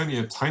picked only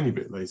a tiny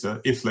bit later,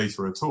 if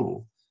later at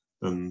all,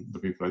 than the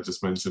people I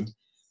just mentioned.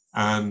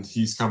 And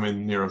he's come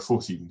in nearer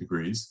 14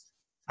 degrees.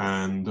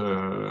 And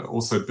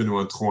also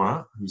Benoit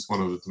Drouin, who's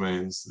one of the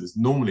domains that is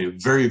normally a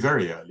very,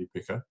 very early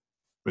picker.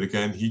 But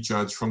again, he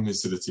judged from the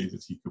acidity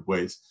that he could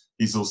wait.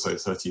 He's also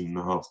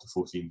 13.5 to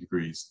 14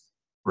 degrees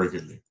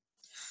regularly.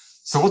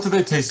 So what do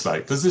they taste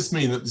like? Does this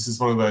mean that this is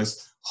one of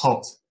those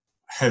hot,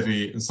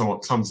 heavy, and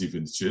somewhat clumsy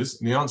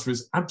vintages? And the answer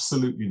is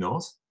absolutely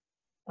not.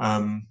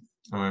 I'm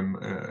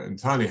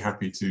entirely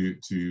happy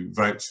to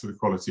vouch for the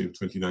quality of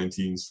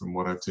 2019s from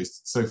what I've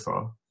tasted so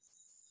far.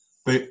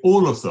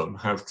 All of them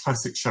have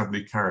classic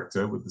Chablis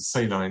character with the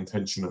saline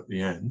tension at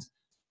the end.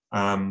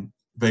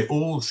 They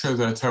all show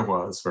their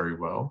terroirs very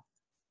well.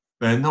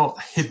 They're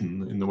not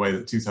hidden in the way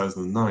that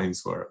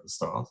 2009s were at the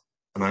start,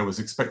 and I was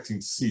expecting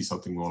to see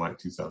something more like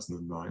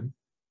 2009.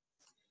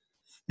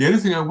 The only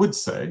thing I would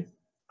say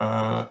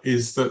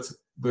is that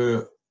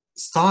the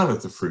style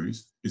of the fruit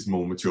is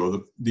more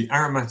mature. The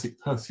aromatic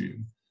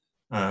perfume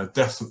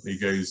definitely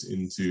goes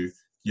into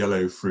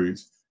yellow fruit,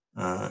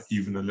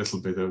 even a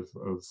little bit of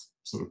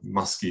sort of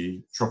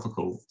musky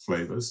tropical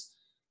flavors.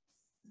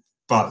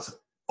 But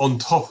on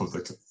top of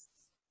the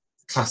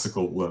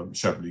classical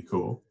Chablis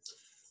core,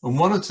 and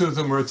one or two of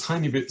them are a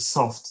tiny bit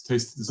soft,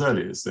 tasted as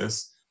early as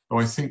this, though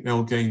I think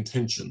they'll gain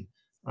tension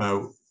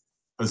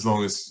as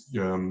long as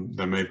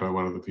they're made by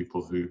one of the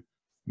people who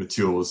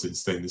matures in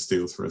stainless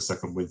steel for a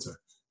second winter.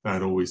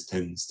 That always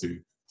tends to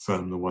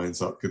firm the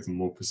wines up, give them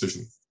more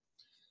precision.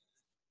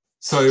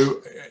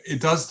 So it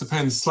does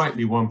depend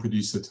slightly one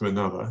producer to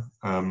another.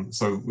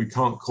 So we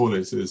can't call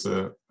it as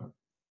a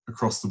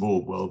across the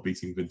board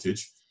world-beating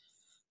vintage,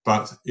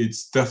 but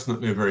it's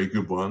definitely a very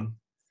good one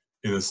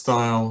in a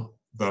style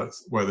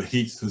where the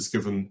heat has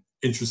given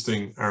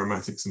interesting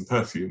aromatics and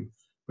perfume,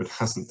 but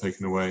hasn't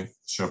taken away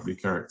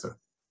Chablis character.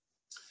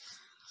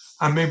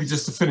 And maybe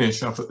just to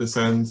finish up at this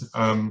end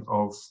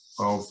of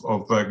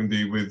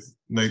Burgundy with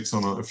notes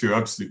on a few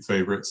absolute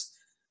favourites.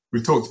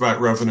 We've talked about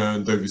Ravenel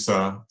and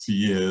Dovisa for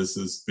years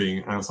as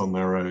being out on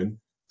their own.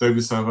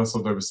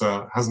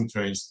 Dovisa hasn't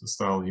changed the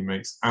style he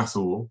makes at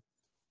all.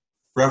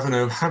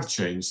 Ravenel have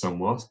changed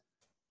somewhat,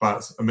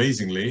 but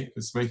amazingly,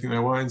 it's making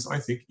their wines, I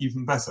think,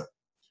 even better.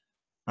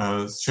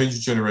 It's changed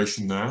a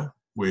generation there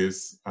with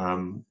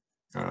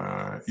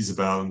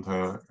Isabelle and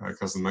her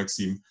cousin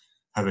Maxime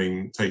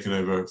having taken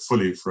over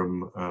fully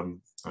from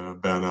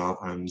Bernard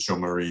and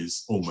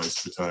Jean-Marie's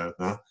almost retired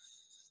now.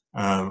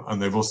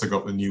 And they've also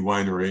got the new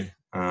winery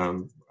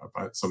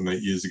about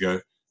 7-8 years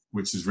ago,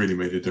 which has really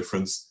made a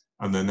difference.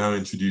 And they're now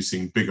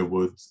introducing bigger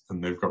wood,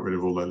 and they've got rid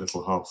of all their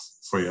little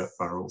half-foyer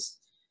barrels.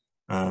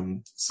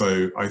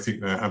 So I think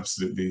they're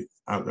absolutely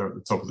out there at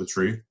the top of the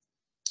tree.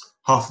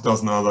 Half a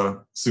dozen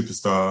other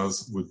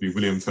superstars would be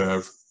William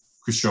Febvre,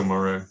 Christian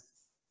Moreau,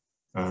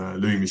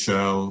 Louis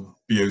Michel,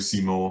 Biot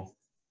Simon,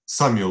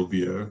 Samuel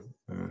Biot,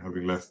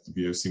 having left the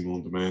Biot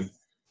Simon domain,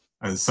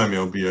 and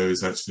Samuel Biot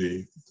is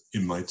actually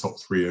in my top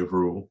 3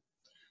 overall.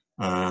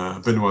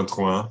 Benoit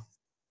Drouin,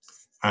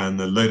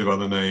 and a load of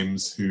other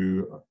names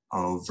who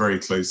are very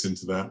close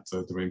into that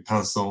domain: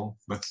 Pinson,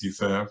 Nathalie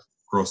Febvre,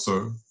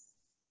 Grosso,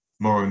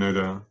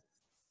 Moreau-Naudin,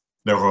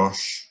 Les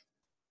Roches,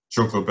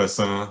 Jean-Claude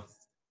Bessin,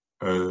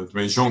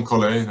 domain Jean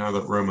Collet, now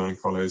that Romain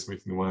Collet is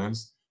making the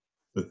wines,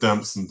 the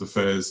Damps and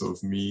Defers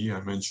of Me,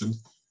 I mentioned,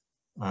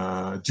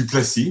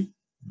 Duplessis,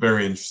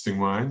 very interesting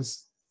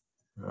wines.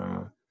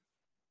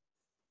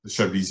 The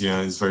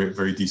Chablisien is very,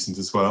 very decent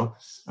as well.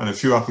 And a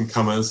few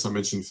up-and-comers. I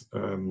mentioned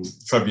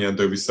Fabien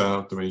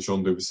Dovisa, domain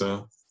Jean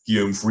Dovisa,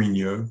 Guillaume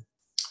Vrignot,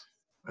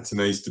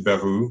 Athénée de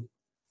Berroux,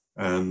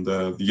 and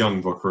the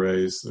young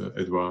Vauquerets,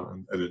 Edouard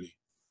and Eleni.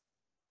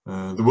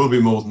 There will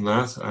be more than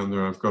that, and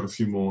I've got a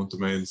few more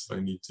domains that I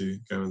need to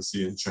go and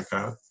see and check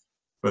out.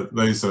 But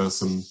those are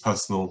some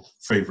personal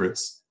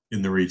favourites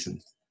in the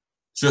region.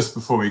 Just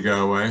before we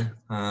go away,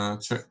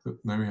 check that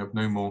we have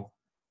no more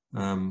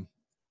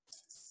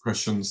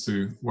questions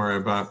to worry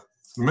about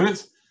for a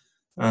minute.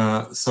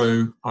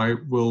 So I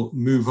will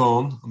move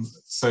on and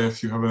say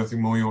if you have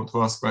anything more you want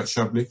to ask about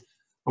Chablis.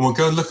 And we'll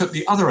go and look at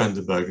the other end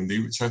of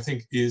Burgundy, which I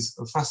think is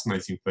a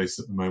fascinating place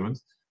at the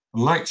moment.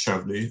 And like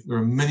Chablis, there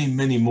are many,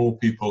 many more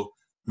people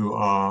who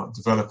are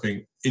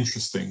developing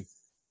interesting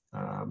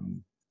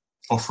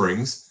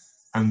offerings.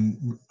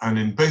 And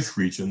in both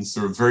regions,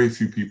 there are very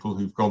few people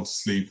who've gone to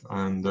sleep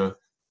and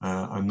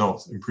and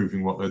not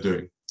improving what they're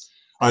doing.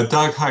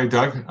 Doug, hi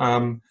Doug.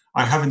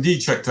 I have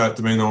indeed checked out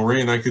Domaine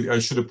Henri, and I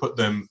should have put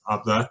them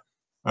up there.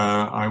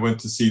 I went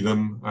to see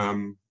them.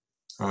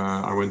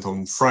 I went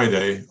on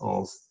Friday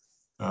of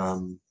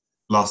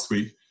last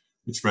week,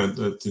 which meant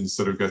that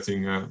instead of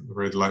getting the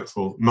very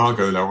delightful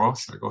Margot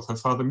Laroche, I got her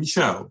father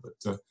Michel.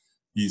 But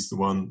he's the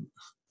one.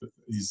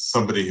 He's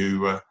somebody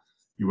who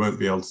you won't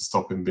be able to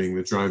stop him being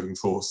the driving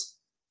force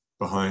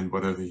behind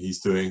whatever he's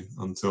doing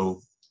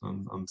until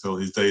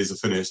his days are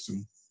finished.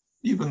 And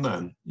even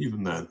then,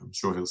 I'm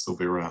sure he'll still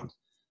be around.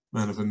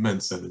 Man of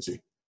immense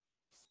energy.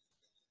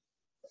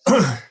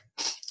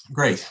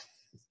 Great.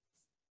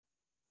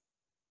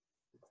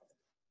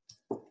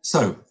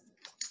 So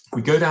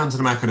we go down to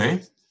the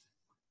Mâconnais,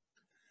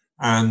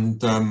 and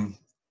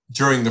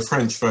during the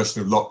French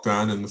version of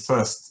lockdown and the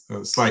first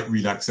slight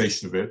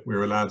relaxation of it, we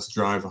were allowed to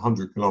drive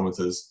 100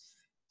 kilometers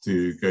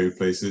to go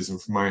places. And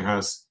from my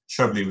house,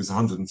 Chablis was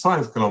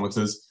 105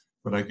 kilometers,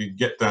 but I could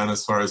get down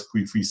as far as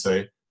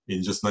Pouilly-Fuissé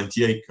in just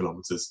 98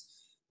 kilometers.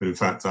 But in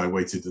fact, I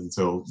waited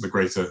until the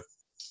greater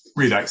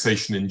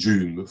relaxation in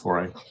June before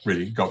I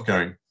really got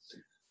going.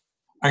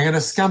 I'm going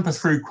to scamper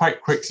through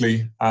quite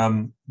quickly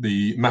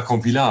the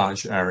Mâcon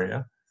village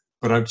area,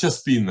 but I've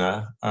just been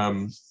there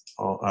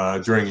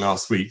during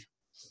last week.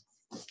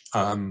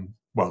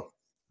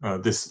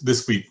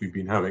 This week we've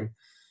been having,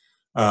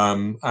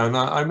 and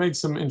I made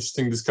some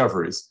interesting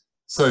discoveries.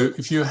 So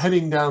if you're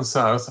heading down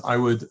south, I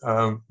would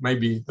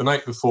maybe the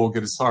night before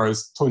get as far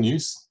as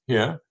Tonus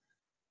here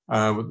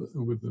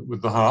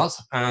with the heart,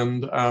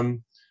 and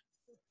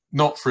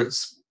not for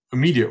its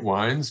immediate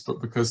wines, but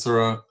because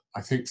there are,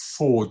 I think,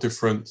 4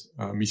 different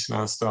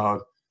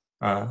Michelin-starred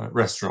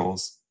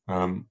restaurants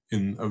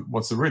in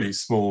what's a really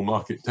small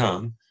market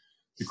town.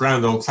 The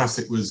grand old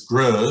classic was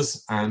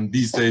Greuze, and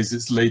these days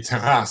it's Les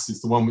Terrasses.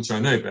 It's the one which I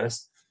know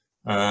best.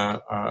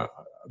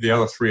 The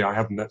other 3 I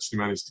haven't actually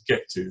managed to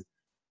get to,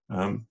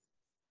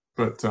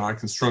 but I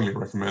can strongly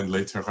recommend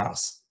Les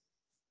Terrasses.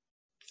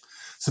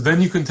 So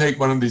then you can take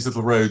one of these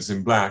little roads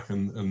in black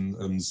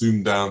and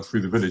zoom down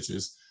through the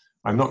villages.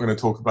 I'm not going to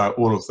talk about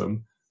all of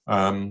them,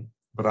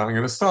 but I'm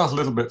going to start a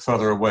little bit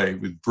further away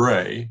with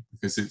Bray,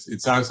 because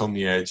it's out on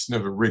the edge,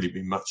 never really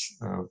been much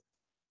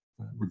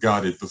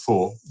regarded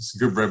before. There's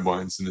some good red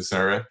wines in this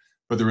area,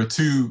 but there are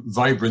 2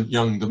 vibrant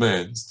young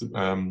domains. There's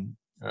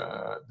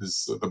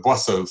the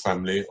Boisseau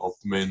family of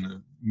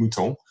Domaine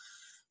Mouton,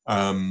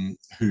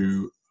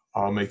 who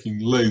are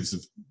making loads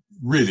of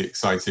really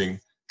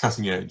exciting,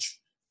 cutting-edge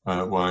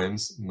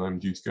wines, and I'm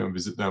due to go and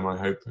visit them, I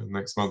hope, in the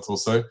next month or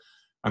so.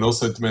 And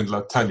also Domaine de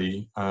la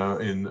Thalie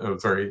in a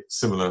very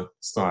similar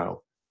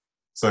style.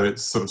 So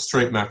it's sort of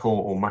straight Mâcon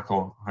or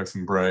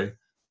Mâcon-Bray,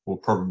 or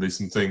probably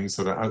some things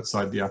that are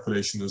outside the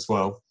appellation as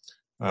well.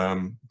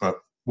 But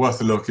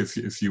worth a look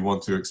if you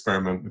want to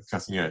experiment with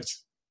cutting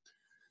edge.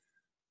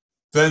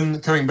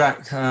 Then coming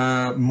back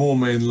more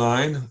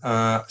mainline,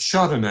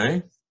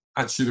 Chardonnay.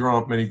 Actually, there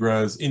aren't many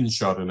growers in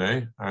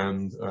Chardonnay,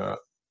 and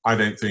I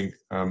don't think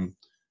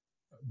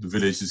the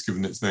village has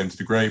given its name to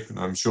the grape, and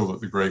I'm sure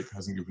that the grape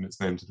hasn't given its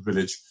name to the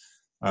village.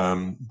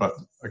 But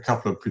a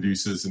couple of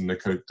producers in the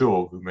Côte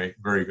d'Or who make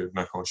very good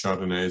Mâcon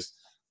Chardonnays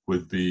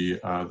would be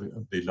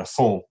the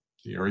Lafont,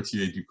 the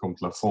héritier du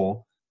Comte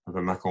Lafont, of a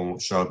Mâcon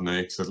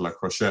Chardonnay, Clos de la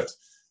Crochette,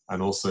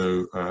 and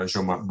also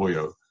Jean-Marc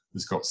Boyot,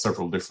 who's got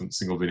several different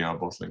single vineyard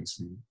bottlings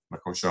from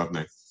Mâcon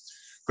Chardonnay.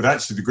 But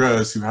actually the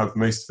growers who have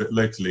most of it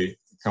locally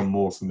come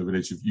more from the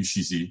village of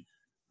Uchizy,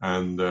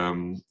 and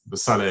the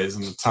Salés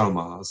and the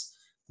Talmars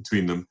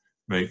between them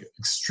make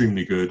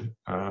extremely good,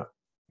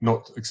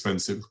 not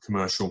expensive,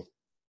 commercial.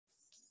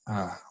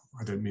 I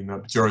don't mean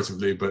that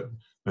pejoratively, but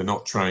they're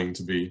not trying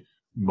to be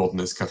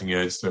modernist, cutting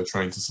edge. They're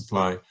trying to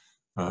supply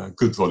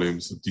good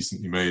volumes of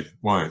decently made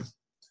wine.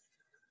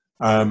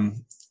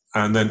 And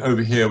then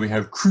over here we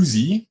have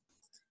Cruzy,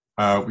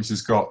 which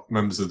has got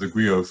members of the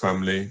Guyot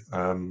family,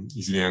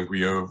 Julien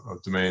Guyot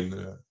of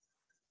Domaine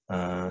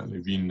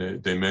Les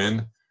Vignes des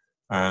Maines,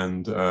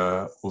 and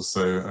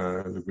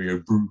also the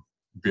Guyot Brou,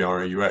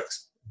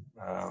 B-R-A-U-X,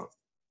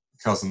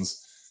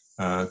 cousins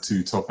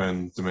to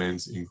top-end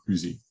domains in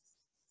Cruzy.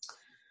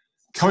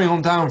 Coming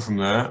on down from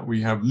there,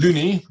 we have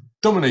Luni,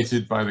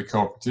 dominated by the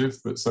cooperative,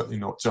 but certainly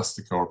not just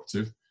the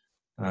cooperative.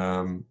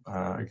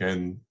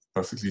 Again,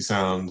 perfectly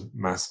sound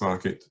mass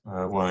market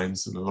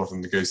wines, and a lot of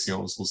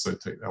negociants also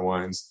take their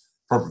wines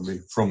probably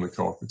from the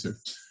cooperative.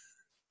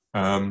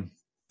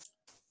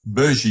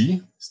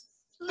 Burgundy,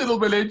 little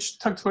village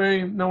tucked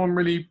away, no one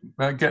really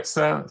gets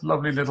there.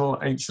 Lovely little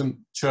ancient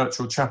church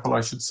or chapel,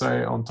 I should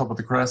say, on top of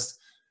the crest.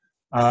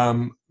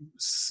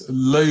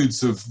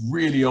 Loads of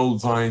really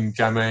old vine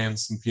Gamay and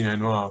some Pinot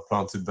Noir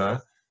planted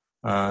there.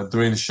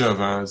 Domaine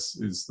Chervin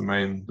is the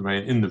main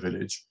domain in the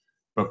village,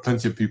 but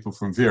plenty of people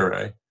from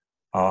Virey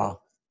are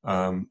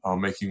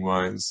making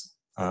wines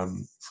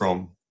from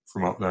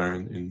up there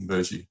in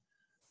Burgundy.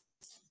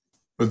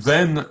 But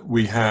then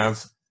we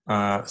have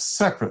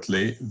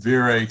separately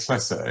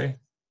Virey-Clessay,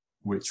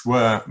 which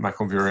were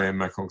Mâcon Virey and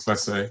Mâcon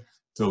Clessay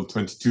till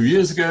 22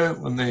 years ago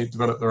when they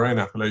developed their own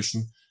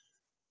appellation.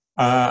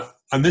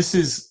 And this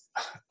is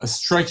a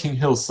striking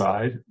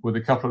hillside with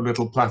a couple of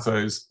little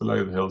plateaus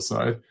below the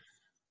hillside,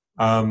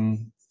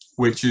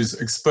 which is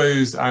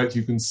exposed out.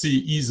 You can see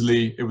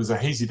easily, it was a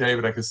hazy day,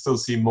 but I could still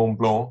see Mont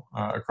Blanc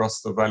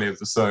across the valley of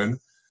the Saône.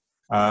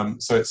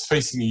 So it's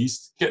facing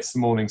east, gets the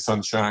morning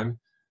sunshine,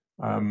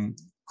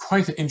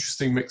 quite an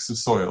interesting mix of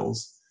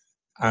soils.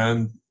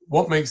 And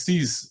what makes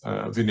these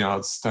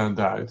vineyards stand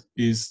out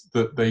is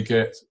that they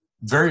get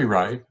very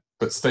ripe,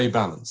 but stay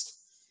balanced.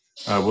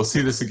 We'll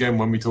see this again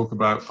when we talk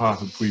about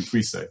part of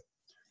Pouilly-Fuissé.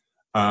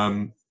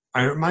 And it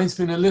reminds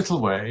me in a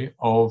little way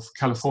of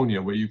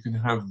California, where you can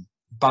have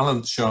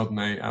balanced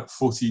Chardonnay at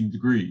 14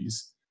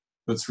 degrees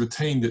that's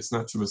retained its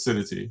natural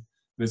acidity,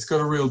 and it's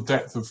got a real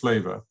depth of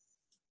flavor.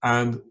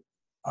 And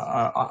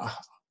I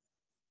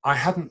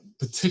hadn't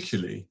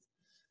particularly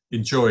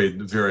enjoyed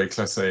the Viret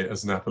Classé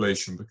as an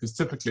appellation, because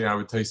typically I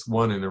would taste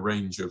one in a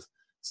range of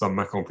some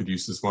Mâcon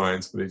producers'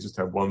 wines, but they just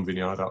had one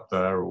vineyard up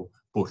there or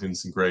brought in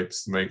some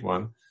grapes to make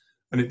one.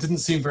 And it didn't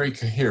seem very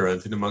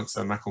coherent in amongst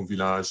their Mâcon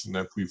village and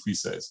their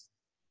Pouilly-Fuissés.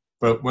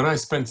 But when I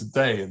spent a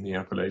day in the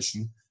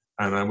appellation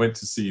and I went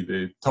to see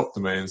the top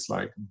domains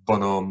like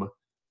Bonhomme,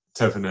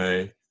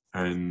 Thévenet,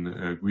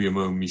 and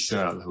Guillemot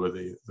Michel, who are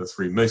the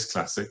three most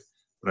classic,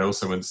 but I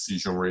also went to see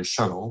Jean-Marie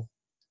Chanon,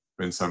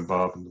 Domaine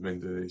Saint-Barbe and Domaine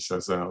de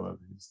Chazelle,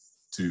 his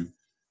two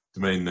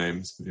domain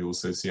names, but you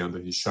also see under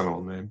his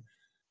Chanon name.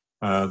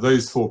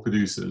 Those four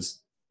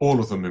producers,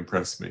 all of them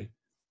impressed me.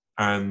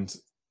 And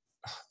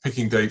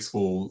picking dates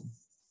will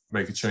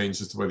make a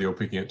change as to whether you're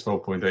picking at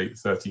 12.8,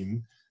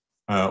 13,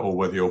 or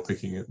whether you're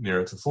picking it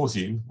nearer to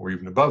 14 or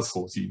even above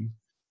 14. In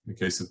the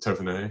case of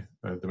Thévenet,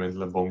 Domaine de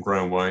la Bon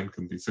Grain wine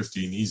can be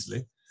 15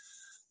 easily.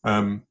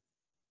 But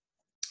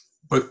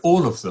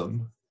all of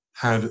them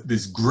had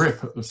this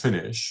grip at the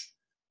finish,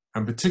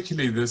 and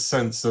particularly this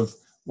sense of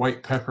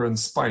white pepper and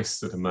spice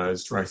that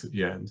emerged right at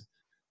the end,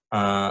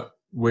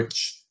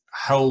 which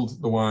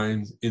held the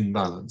wine in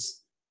balance.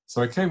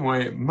 So I came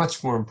away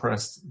much more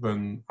impressed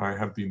than I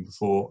had been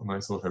before, and I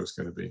thought I was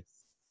going to be.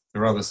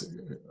 There are others.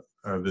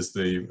 There's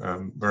the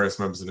various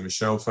members of the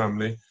Michel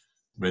family,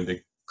 Domaine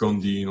de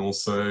Gondine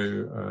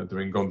also,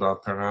 Domaine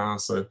Gondard-Perrin.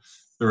 So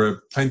there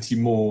are plenty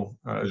more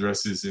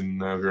addresses in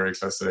Viret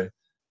Classé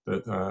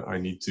that I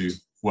need to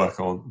work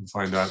on and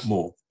find out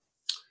more.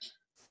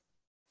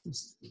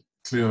 Just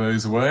clear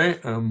those away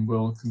and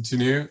we'll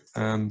continue,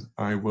 and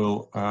I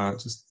will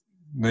just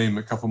name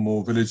a couple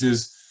more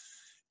villages.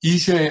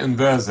 Ige and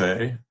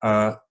Verzay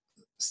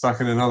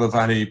stuck in another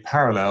valley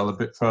parallel a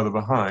bit further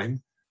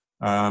behind,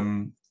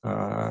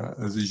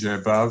 as Ige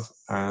above,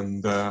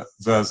 and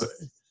Verzay.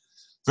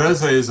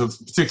 Verzay is of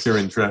particular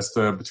interest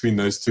between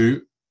those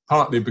two,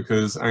 partly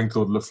because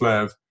Anne-Claude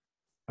Leflèvre,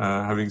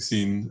 having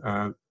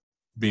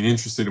been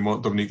interested in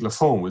what Dominique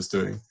Lafont was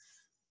doing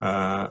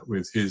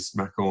with his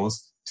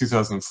Mâcons.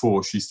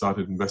 2004, she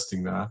started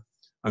investing there.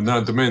 And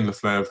now Domaine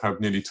Leflèvre have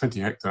nearly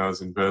 20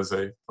 hectares in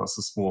Verzay, plus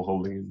a small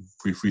holding in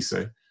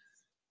Pouilly-Fuissé.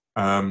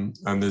 And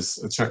there's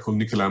a chap called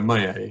Nicolas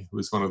Maillet, who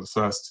was one of the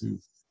first to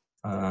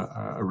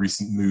a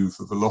recent move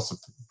of a lot of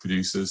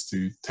producers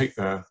to take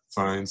their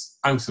vines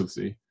out of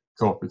the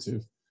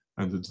cooperative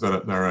and to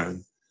develop their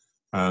own.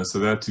 So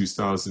there are 2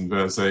 stars in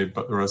Verzay,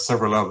 but there are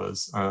several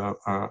others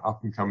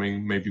up and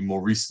coming, maybe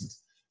more recent,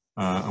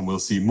 and we'll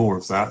see more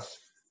of that.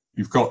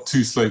 You've got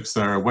 2 slopes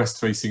there, a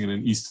west-facing and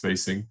an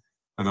east-facing,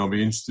 and I'll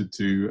be interested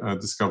to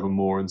discover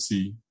more and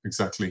see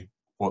exactly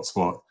what's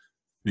what.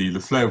 The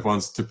Leflèvre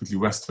one's typically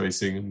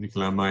west-facing, and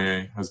Nicolas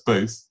Maillet has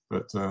both,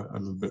 but a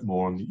little bit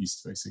more on the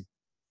east-facing.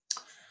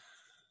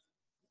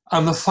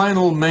 And the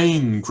final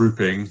main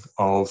grouping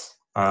of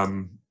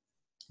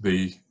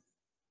the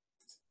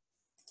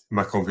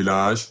Mâcon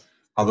village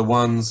are the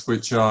ones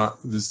which are,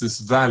 there's this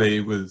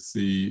valley with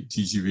the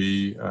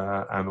TGV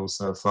and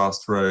also a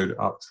fast road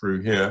up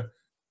through here.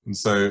 And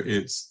so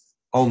it's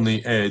on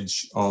the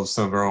edge of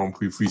Saint-Véran,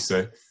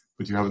 Pouilly-Fuissé,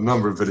 but you have a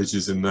number of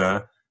villages in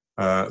there,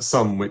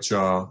 some which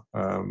are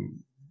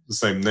the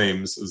same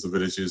names as the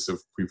villages of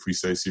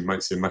Pouilly-Fuissé. So you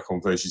might see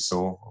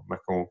Mâcon-Vergisson or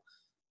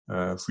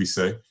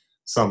Mâcon-Fuissé.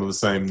 Some of the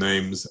same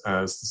names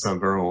as the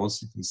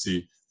Saint-Vérans. You can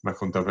see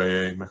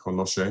Mâcon-d'Availlé,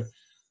 Mâcon-Locher.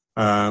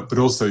 But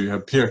also you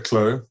have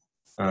Pierre-Clos,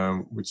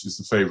 which is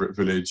the favorite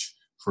village,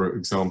 for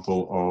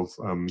example, of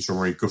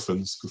Jean-Marie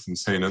Guffens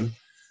Heinen.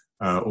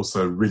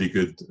 Also a really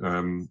good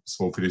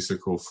small producer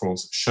called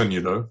France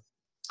Chagnelot.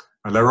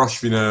 And La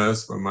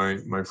Roche-Vineuse, where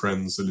my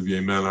friends Olivier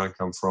Merlin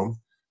come from.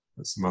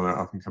 There's some other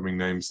up-and-coming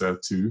names there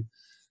too.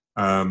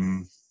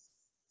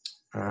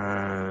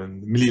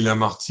 And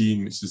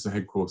Milly-la-Martine, which is the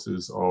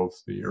headquarters of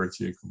the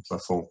Héritier Comte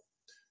Plafond.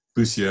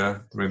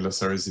 Boussière, Domaine de la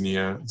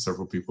Sarrezinière, and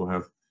several people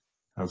have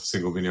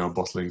single vineyard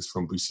bottlings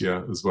from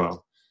Boussière as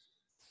well.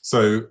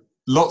 So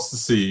lots to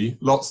see,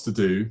 lots to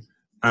do.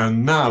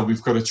 And now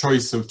we've got a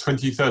choice of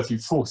 20, 30,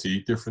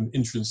 40 different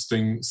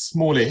interesting,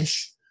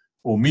 smallish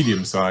or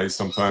medium-sized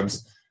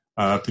sometimes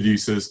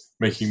producers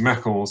making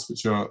Mâcons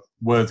which are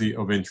worthy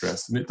of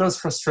interest. And it does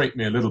frustrate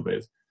me a little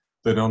bit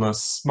that on a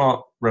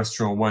smart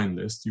restaurant wine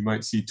list, you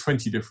might see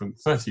 20 different,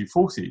 30,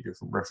 40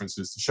 different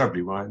references to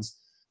Chablis wines,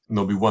 and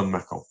there'll be one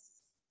Mâcon.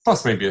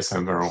 plus maybe a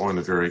Saint-Véran and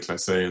a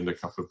Viré-Classé and a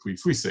couple of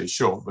Pouilly-Fuissé,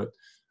 sure, but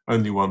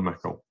only one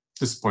Mâcon.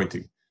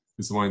 Disappointing,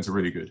 because the wines are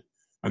really good.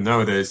 And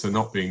nowadays they're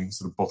not being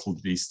sort of bottled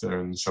at Easter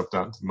and shoved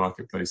out into the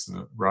marketplace in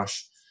a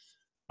rush.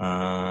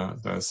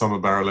 Some are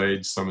barrel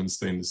aged, some in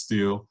stainless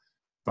steel,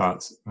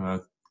 but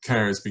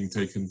care is being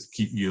taken to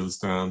keep yields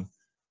down,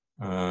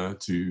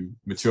 to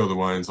mature the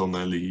wines on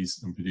their lees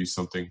and produce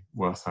something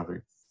worth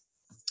having.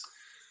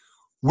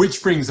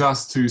 Which brings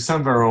us to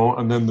Saint-Véran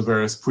and then the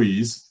various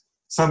puys.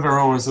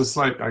 Saint-Véran is a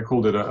slight, I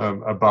called it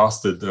a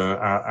bastard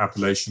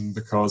appellation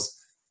because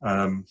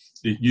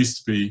it used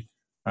to be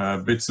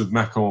bits of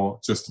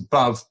Mâcon just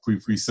above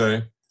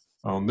Pouilly-Fuissé.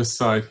 On this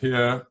side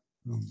here,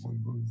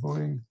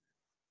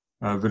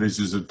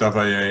 villages of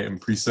Davaillé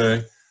and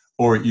Prissé,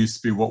 or it used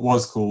to be what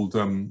was called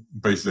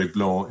Beaujolais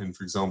Blanc in,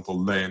 for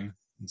example, Laine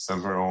in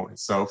Saint-Véran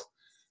itself.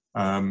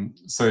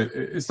 So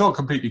it's not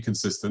completely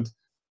consistent.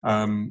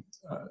 And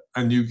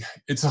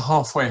it's a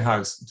halfway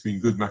house between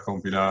good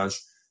Mâcon village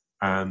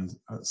and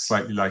a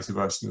slightly lighter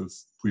version of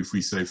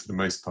Pouilly-Fuissé for the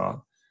most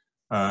part.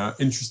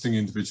 Interesting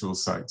individual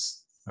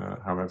sites,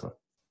 however.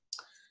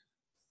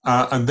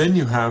 And then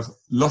you have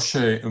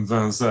Locher and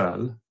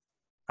Vinzel,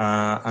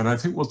 and I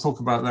think we'll talk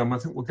about them. I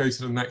think we'll go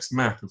to the next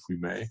map if we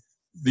may.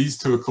 These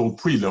two are called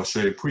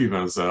Pouilly-Locher,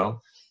 Pouilly-Vinzel,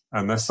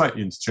 and they're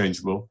slightly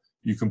interchangeable.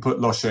 You can put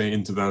Locher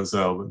into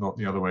Vinzel, but not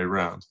the other way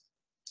around.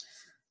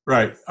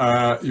 Right,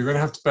 you're going to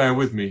have to bear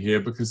with me here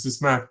because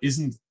this map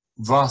isn't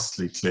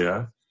vastly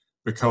clear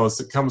because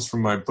it comes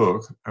from my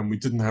book and we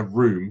didn't have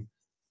room,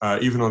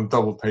 even on a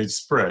double-page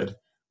spread,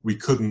 we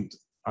couldn't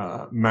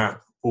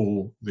map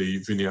all the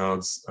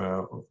vineyards,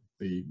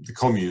 the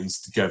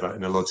communes together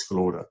in a logical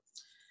order.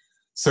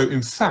 So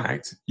in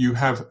fact, you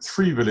have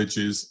three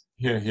villages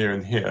here, here,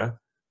 and here.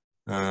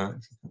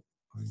 I'm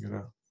going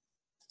to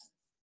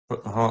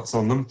put the hearts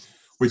on them,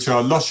 which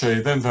are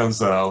Locher, then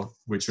Vinzel,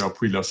 which are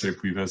Pouilly-Locher,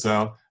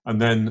 Pouilly-Vinzel, and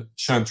then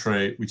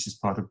Chantray, which is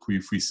part of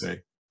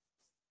Pouilly-Fuissé.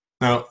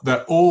 Now,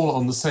 they're all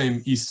on the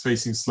same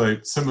east-facing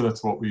slope, similar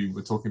to what we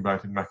were talking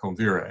about in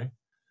Mâcon-Viré.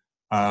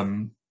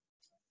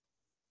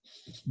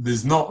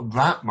 There's not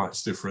that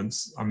much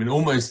difference. I mean,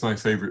 almost my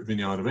favorite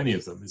vineyard of any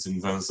of them is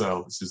in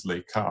Vinzel, which is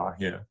Les Cars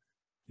here.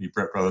 The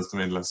Brett Brothers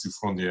Domaine de la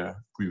Souffrandière,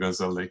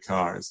 Pouilly-Vinzel, Les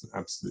Cars is an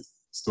absolute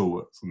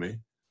stalwart for me.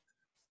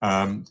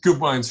 Good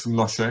wines from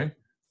Locher,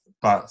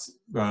 but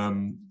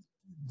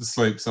the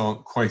slopes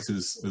aren't quite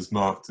as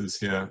marked as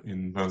here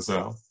in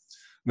Vinzel. And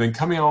then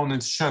coming on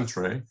into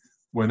Chantray,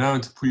 we're now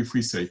into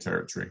Pouilly-Fuissé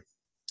territory.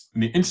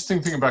 And the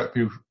interesting thing about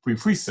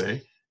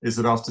Pouilly-Fuissé is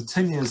that after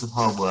 10 years of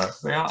hard work,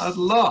 they are at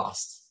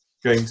last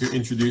going to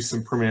introduce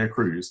some Premier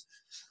Crus.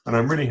 And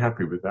I'm really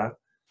happy with that.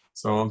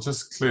 So I'll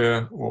just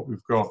clear what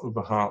we've got of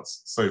the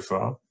hearts so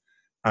far.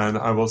 And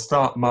I will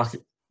start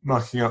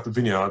marking out the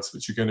vineyards,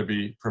 which are going to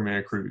be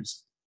Premier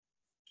Crus.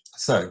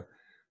 So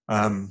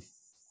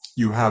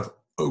you have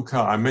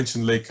Aucar. I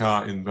mentioned Les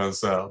Cars in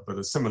Vinzel, but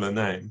a similar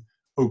name,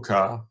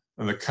 Aucar.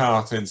 And the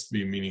car tends to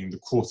be meaning the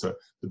quarter,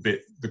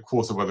 the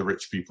quarter where the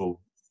rich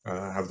people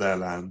have their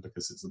land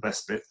because it's the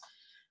best bit.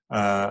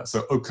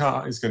 So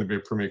Aucar is going to be a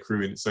Premier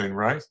Cru in its own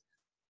right.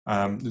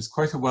 There's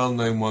quite a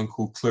well-known one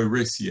called Clos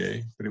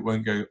Ressier, but it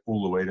won't go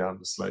all the way down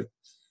the slope.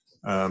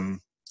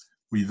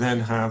 We then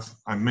have,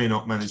 I may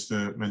not manage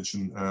to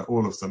mention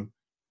all of them,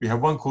 we have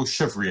one called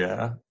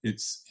Chevrière.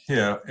 It's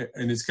here,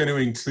 and it's going to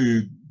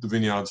include the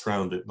vineyards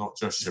around it, not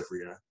just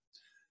Chevrière.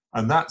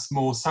 And that's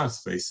more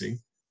south-facing.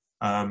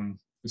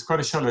 It's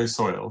quite a shallow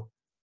soil.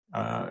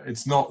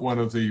 It's not one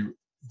of the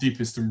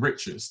deepest and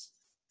richest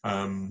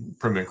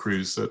Premier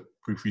Crus that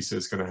Pouilly-Fuissé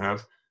is going to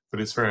have, but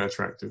it's very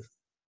attractive.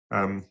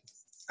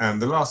 And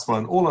the last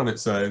one, all on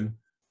its own,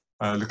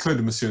 Le Clos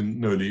de Monsieur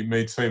Noli,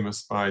 made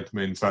famous by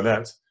Domaine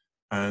Valette.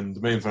 And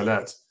Domaine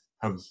Valette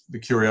have the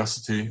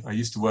curiosity. I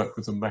used to work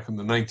with them back in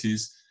the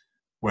 90s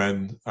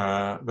when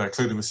their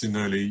Clos de Monsieur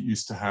Noli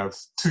used to have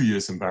 2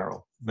 years in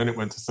barrel. Then it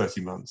went to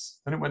 30 months.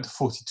 Then it went to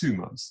 42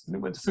 months. Then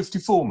it went to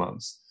 54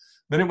 months.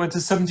 Then it went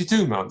to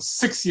 72 months,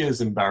 6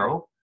 years in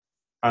barrel,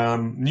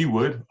 new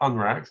wood,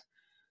 unracked.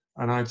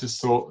 And I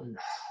just thought,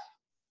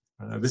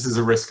 this is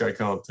a risk I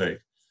can't take.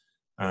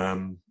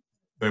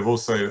 They've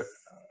also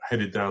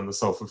headed down the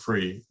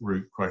sulfur-free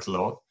route quite a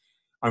lot.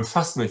 I'm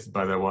fascinated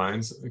by their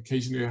wines.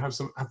 Occasionally I have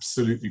some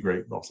absolutely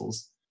great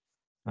bottles.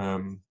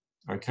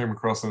 I came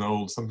across an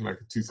old, something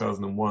like a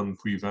 2001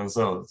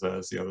 Pouilly-Vinzel of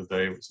theirs the other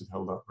day, which had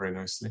held up very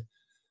nicely.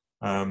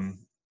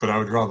 But I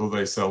would rather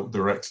they sell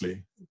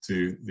directly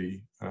to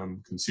the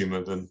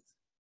consumer than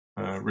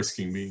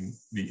risking being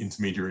the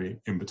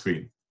intermediary in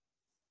between.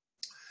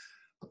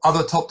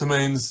 Other top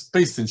domains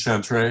based in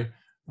Chantray,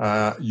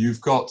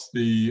 you've got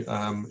the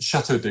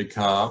Chateau des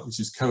Cars, which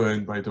is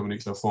co-owned by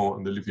Dominique Lafont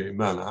and Olivier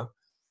Merlin.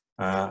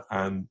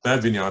 And their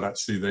vineyard,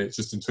 actually,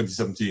 just in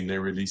 2017, they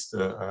released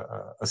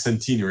a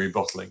centenary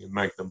bottling in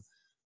Magnum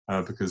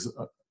because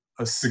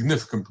a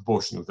significant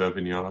proportion of their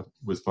vineyard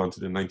was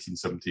planted in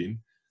 1917.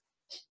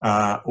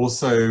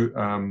 Also,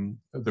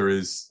 there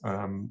is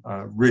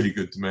a really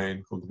good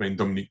domain called Domaine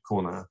Dominique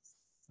Corner,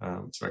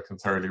 which I can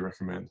thoroughly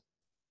recommend.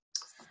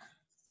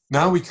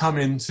 Now we come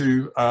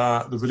into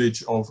the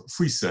village of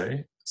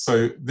Pouilly-Fuissé.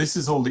 So this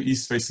is all the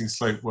east-facing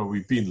slope where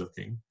we've been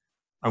looking.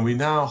 And we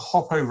now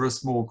hop over a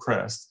small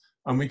crest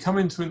and we come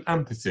into an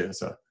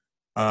amphitheatre,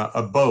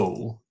 a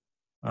bowl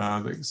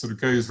that sort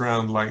of goes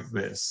round like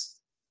this.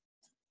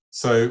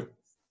 So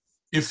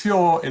if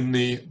you're in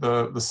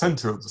the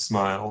center of the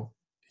smile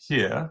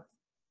here,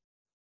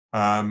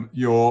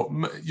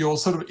 you're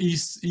sort of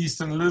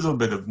east and a little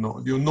bit of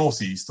north, you're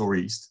northeast or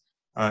east.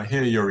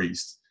 Here you're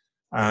east.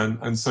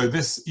 And so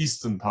this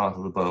eastern part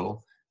of the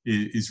bowl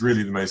is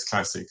really the most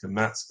classic, and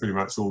that's pretty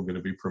much all going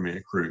to be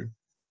Premier Cru.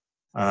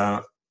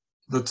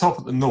 The top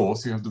at the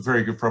north, you have the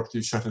very good property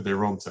of Château des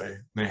Rontais.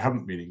 They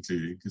haven't been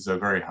included because they're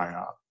very high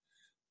up.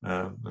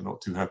 They're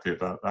not too happy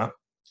about that.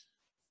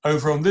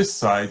 Over on this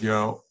side,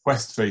 you're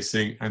west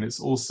facing, and it's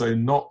also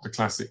not the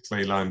classic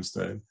clay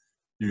limestone.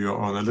 You're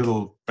on a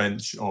little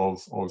bench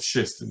of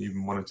schist and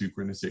even one or two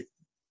granitic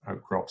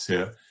outcrops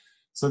here.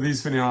 So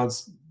these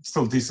vineyards,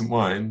 still decent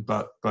wine,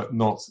 but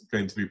not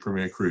going to be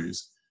Premier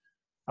Crus.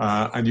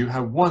 And you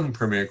have one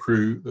Premier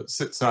Cru that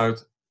sits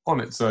out on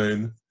its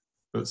own.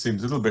 That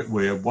seems a little bit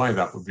weird why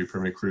that would be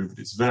Premier Cru, but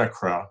it's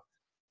Vercras.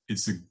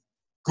 It's a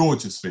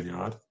gorgeous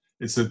vineyard.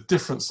 It's a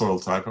different soil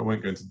type. I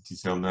won't go into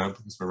detail now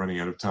because we're running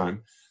out of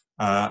time.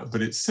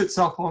 But it sits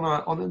up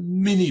on a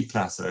mini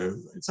plateau.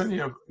 It's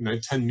only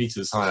 10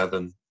 meters higher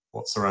than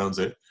what surrounds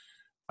it.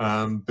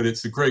 But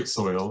it's a great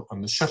soil,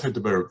 and the Château de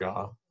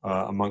Beauregard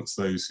amongst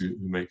those who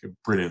make a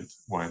brilliant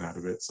wine out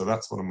of it. So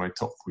that's one of my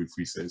top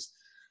Pouilly-Fuissés.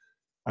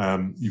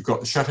 You've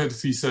got the Château de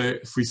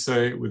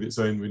Fuissé with its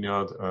own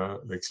vineyard,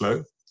 Les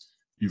Clos.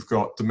 You've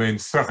got Domaine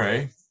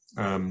Ferret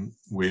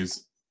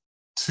with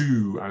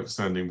two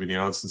outstanding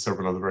vineyards and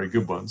several other very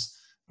good ones.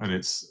 And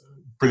it's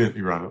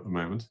brilliantly run at the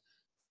moment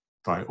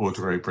by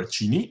Audrey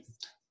Braccini.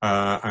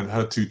 And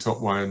her two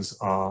top wines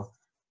are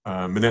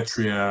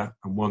Ménétrier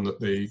and one that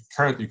they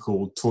currently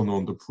call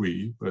Tournon de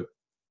Pouilly, but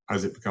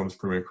as it becomes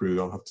Premier Cru,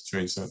 they'll have to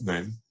change that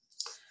name.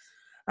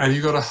 And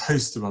you've got a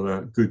host of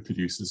other good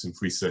producers in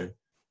Fuissé.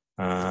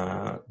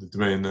 The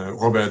domain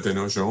Robert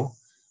Desnogents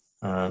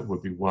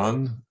would be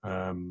one.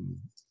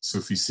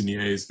 Sophie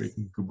Signier is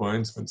making good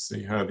wines. Went to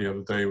see her the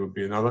other day would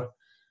be another.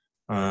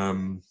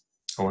 I'm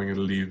going to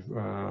leave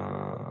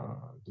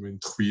domain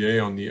Trouillet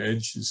on the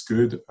edge is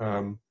good.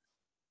 I'm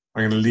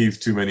going to leave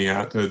too many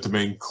out. The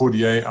domain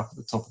Cordier up at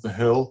the top of the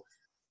hill,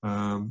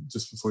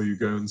 just before you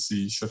go and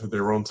see Château des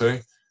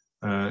Rontais,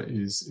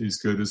 is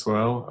good as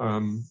well.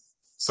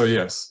 So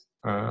yes,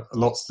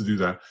 lots to do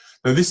there.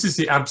 Now this is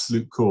the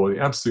absolute core, the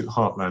absolute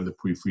heartland of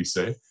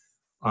Pouilly-Fuissé,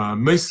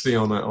 mostly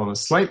on a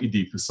slightly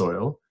deeper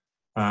soil.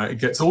 It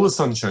gets all the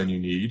sunshine you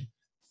need.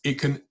 It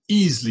can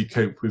easily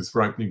cope with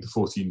ripening to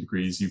 14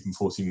 degrees, even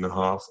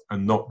 14.5,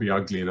 and not be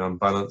ugly and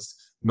unbalanced,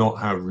 not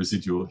have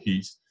residual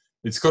heat.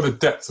 It's got a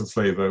depth of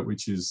flavour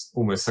which is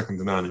almost second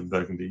to none in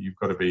Burgundy. You've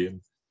got to be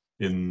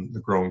in the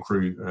Grand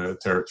Cru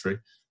territory,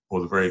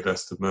 or the very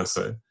best of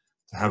Merceau,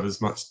 to have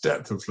as much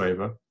depth of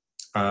flavour.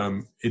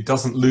 It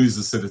doesn't lose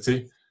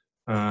acidity,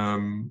 but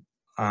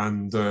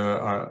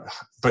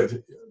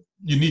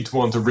you need to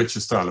want a richer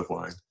style of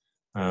wine.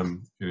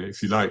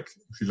 If you like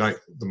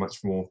the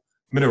much more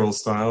mineral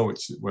style,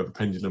 where the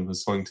pendulum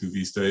has swung to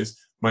these days,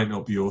 might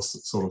not be your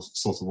sort of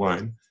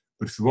wine.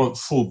 But if you want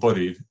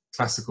full-bodied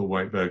classical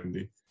white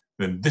Burgundy,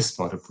 then this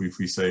part of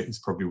Pouilly-Fuissé is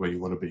probably where you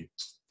want to be.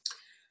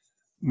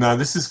 Now,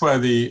 this is where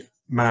the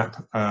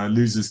map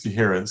loses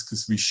coherence,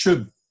 because we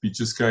should be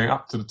just going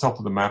up to the top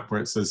of the map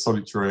where it says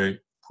Solituret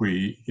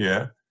Pouilly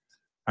here,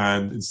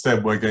 and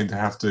instead we're going to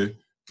have to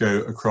go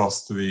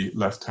across to the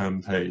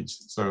left-hand page.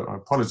 So I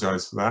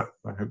apologize for that.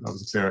 I hope that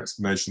was a clear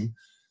explanation.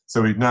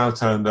 So we've now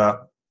turned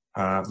up,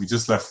 we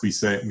just left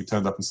Fuissé and we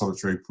turned up in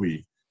Solituret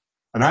Pouilly.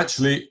 And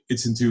actually,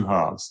 it's in two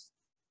halves,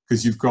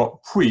 because you've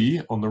got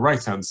Pouilly on the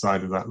right-hand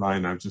side of that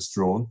line I've just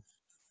drawn,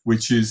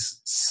 which is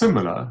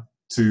similar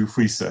to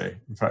Fuissé.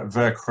 In fact,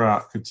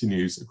 Vercras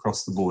continues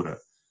across the border,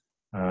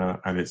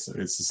 and it's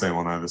the same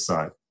on either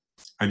side.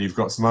 And you've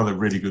got some other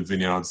really good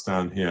vineyards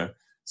down here.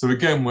 So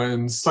again, we're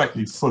in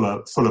slightly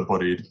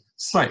fuller-bodied,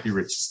 slightly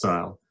richer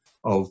style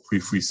of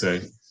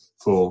Pouilly-Fuissé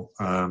for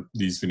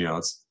these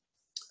vineyards.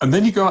 And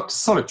then you go up to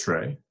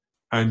Solituret,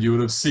 and you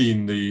will have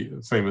seen the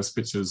famous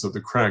pictures of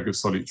the crag of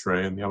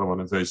Solituret and the other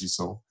one of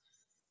Vergisson,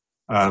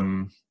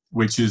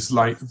 which is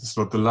like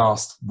sort of the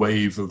last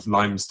wave of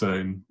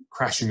limestone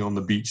crashing on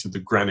the beach of the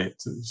granite,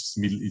 just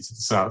immediately to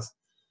the south.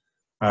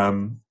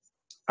 And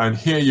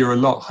here you're a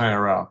lot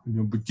higher up, and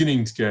you're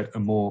beginning to get a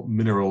more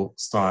mineral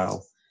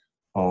style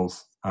of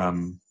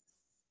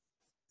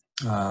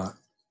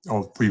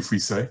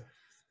Pouilly-Fuissé.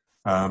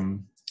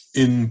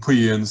 In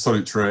Pouilly and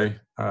Solituret,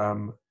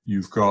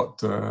 you've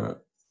got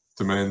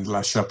Domaine de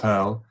la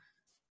Chapelle.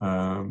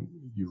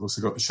 You've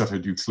also got the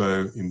Château du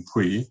Clos in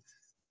Pouilly.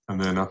 And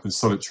then up in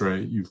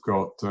Solituret, you've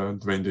got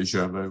Domaine des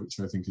Gerbes, which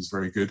I think is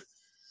very good.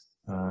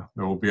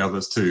 There will be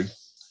others too.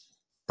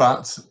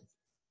 But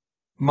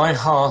my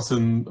heart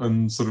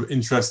and sort of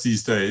interest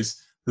these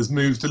days has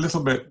moved a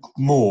little bit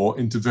more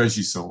into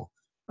Vergisson.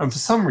 And for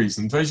some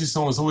reason,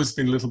 Vergisson has always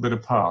been a little bit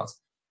apart.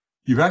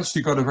 you've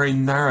actually got a very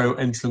narrow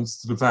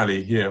entrance to the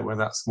valley here where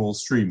that small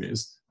stream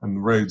is and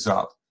the road's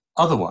up.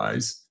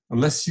 Otherwise,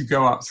 unless you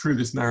go up through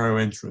this narrow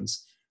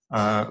entrance,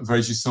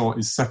 Vaugisson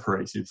is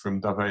separated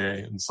from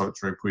Davayé and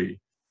Soltre-Puy.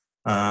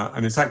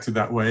 And it's acted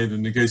that way. The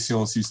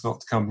negociants used not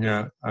to come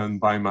here and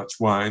buy much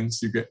wine,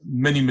 so you get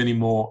many, many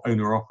more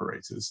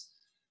owner-operators.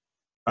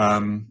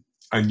 And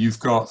you've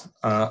got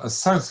a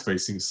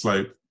south-facing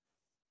slope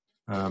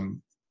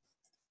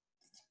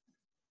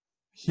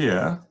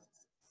here,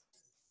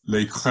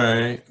 Les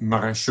Crêts,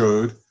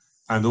 Maréchaude,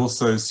 and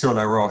also Sur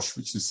la Roche,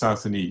 which is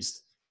south and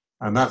east.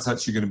 And that's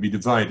actually going to be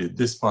divided.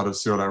 This part of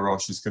Sur la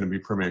Roche is going to be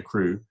Premier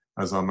Cru,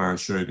 as are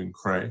Maréchaude and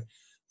Crêts.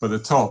 But the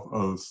top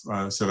of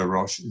Sur la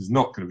Roche is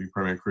not going to be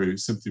Premier Cru,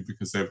 simply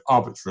because they've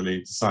arbitrarily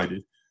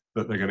decided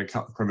that they're going to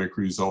cut the Premier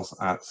Crus off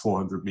at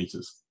 400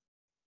 meters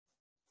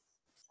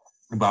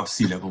above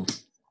sea level,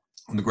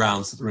 on the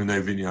grounds that there are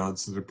no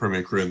vineyards, so the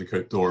Premier Cru and the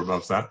Cote d'Or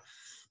above that.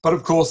 But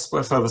of course,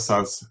 we're further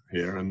south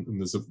here, and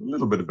there's a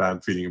little bit of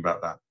bad feeling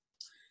about that.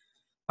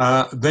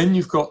 Then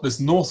you've got this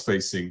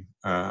north-facing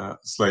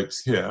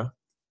slopes here,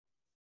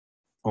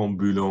 en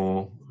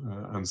Bouillon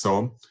and so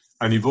on.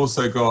 And you've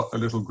also got a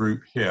little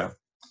group here.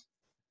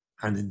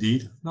 And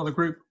indeed, another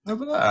group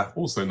over there,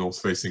 also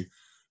north-facing.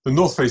 The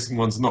north-facing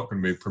one's not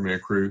going to be Premier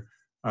Cru.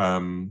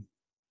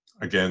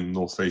 Again,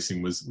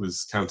 north-facing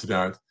was counted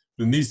out.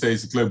 But in these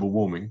days of global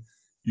warming,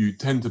 you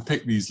tend to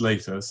pick these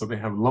later, so they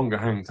have longer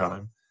hang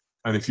time.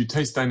 And if you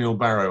taste Daniel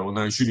Barrault, or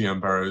now Julien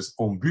Barrault's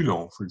En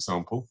Bouillon, for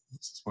example,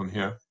 this one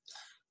here,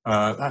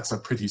 that's a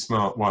pretty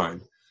smart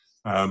wine.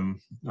 I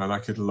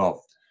like it a lot.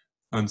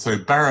 And so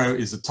Barrault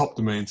is a top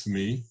domain for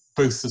me,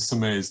 both the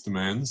Semèze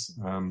domains,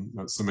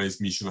 that's Semèze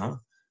Michelin,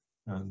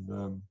 and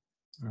the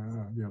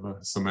other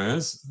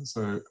Semèze.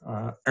 So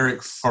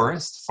Eric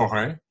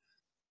Forêt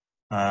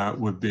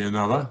would be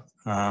another.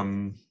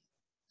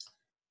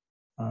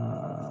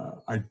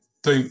 I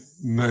don't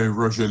know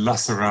Roger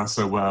Lasserin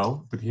so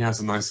well, but he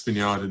has a nice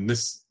vineyard in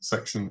this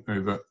section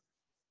over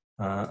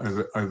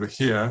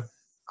here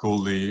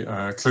called the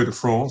Clos de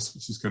France,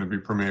 which is going to be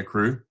Premier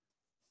Cru,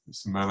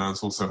 which the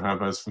Malins also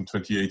have as from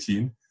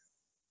 2018.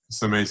 The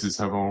Semèzes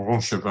have en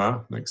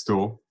Ronchevin next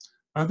door.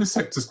 This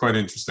sector is quite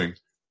interesting,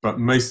 but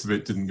most of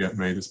it didn't get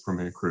made as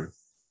Premier Cru.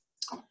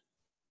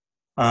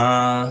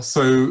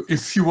 So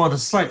if you want a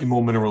slightly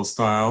more mineral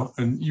style,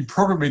 and you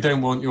probably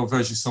don't want your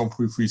Vaugisson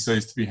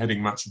Pouilly-Fuissés to be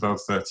heading much above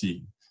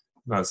 13.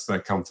 That's their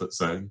comfort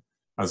zone,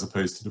 as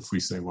opposed to the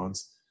Fuissé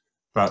ones.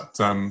 But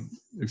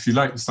if you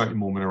like the slightly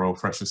more mineral,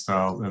 fresher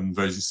style, then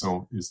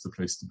Vaugisson is the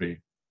place to be.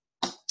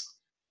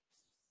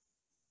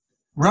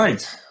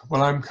 Right,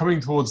 well, I'm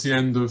coming towards the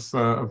end of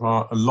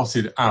our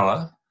allotted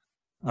hour,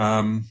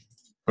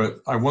 but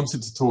I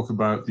wanted to talk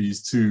about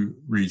these two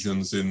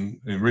regions in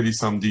really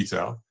some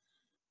detail.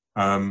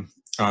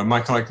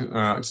 Michael, I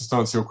can just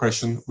answer your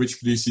question. Which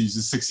producer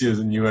uses 6 years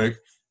in New Oak?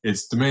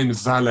 It's Domaine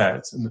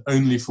Valette, and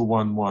only for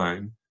one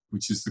wine,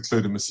 which is the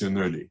Clos de Monsieur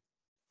Nolly.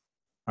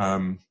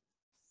 And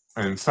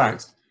in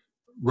fact,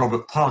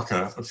 Robert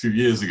Parker, a few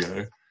years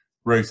ago,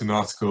 wrote an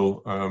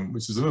article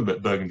which was a little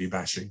bit Burgundy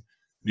bashing.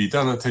 But he'd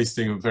done a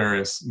tasting of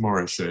various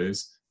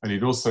Morachets, and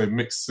he'd also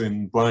mixed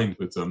in blind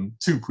with them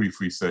two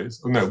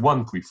Pouilly-Fuissés, or no,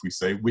 one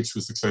Pouilly-Fuissé, which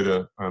was the Clos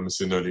de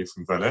Monsieur Nolly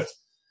from Valette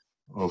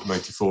of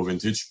 94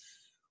 vintage,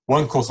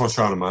 one Cote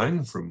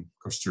Chardonnay from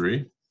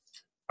Cocherie,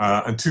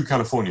 and two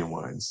Californian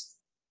wines.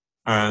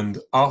 And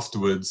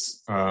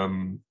afterwards,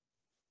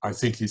 I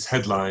think his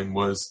headline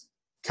was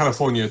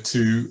California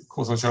 2,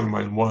 Cote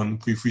Chardonnay 1,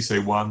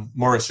 Pouilly-Fuissé 1,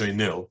 Morachet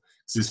 0.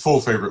 So his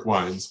four favorite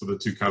wines were the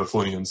two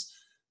Californians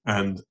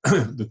and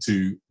the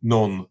two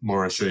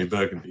non-Morachet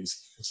Burgundies.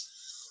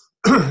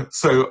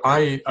 So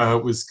I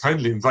was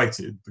kindly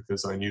invited,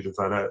 because I knew the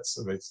Valettes,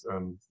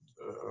 and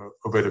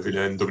Aubert de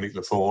Villaine, Dominique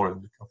Lefort,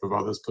 and a couple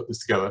of others put this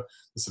together.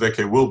 I said,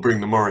 okay, we'll bring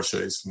the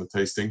Morachets from the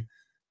tasting.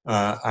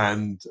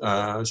 And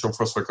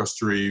Jean-François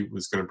Cocherie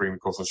was going to bring the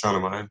Cote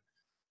Chardonnay.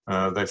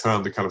 They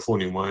found the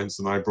Californian wines,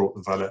 and I brought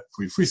the Valette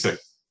Pouilly-Fuissé.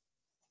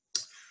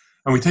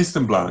 And we tasted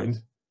them blind.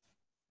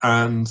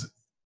 And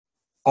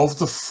of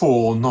the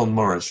four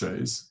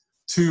non-Morachets,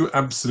 two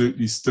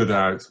absolutely stood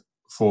out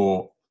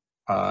for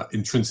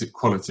intrinsic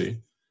quality,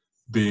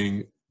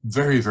 being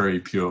very, very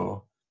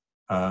pure,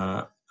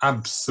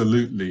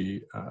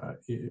 absolutely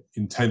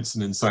intense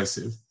and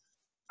incisive.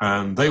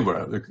 And they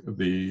were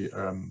the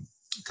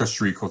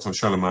Cocherie Cote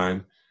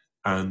Chardonnay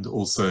and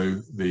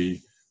also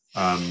the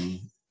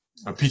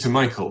Peter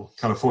Michael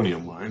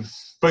Californian wine,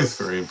 both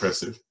very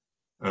impressive.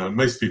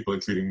 Most people,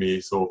 including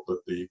me, thought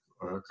that the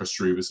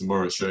Cocherie was a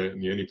Morachet,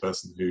 and the only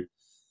person who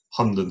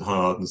hummed and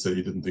hawed and said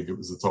he didn't think it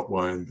was the top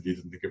wine, but he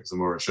didn't think it was a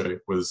Morachet,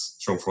 was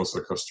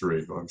Jean-François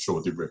Cocherie, who I'm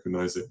sure did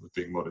recognize it with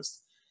being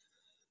modest.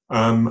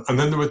 And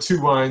then there were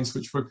two wines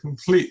which were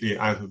completely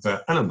out of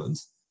their element.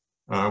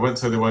 I won't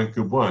say they weren't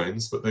good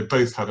wines, but they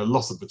both had a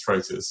lot of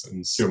botrytis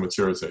and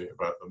surmaturity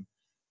about them,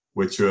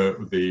 which are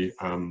the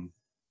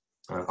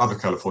other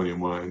Californian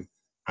wine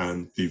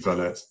and the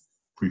Valette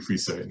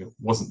Pouilly-Fuissé. And it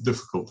wasn't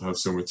difficult to have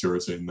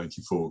surmaturity in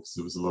 94 because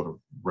there was a lot of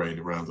rain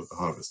around at the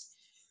harvest.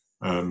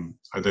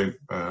 I don't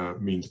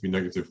mean to be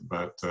negative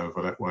about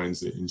Valette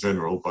wines in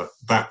general, but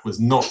that was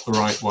not the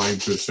right wine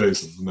to have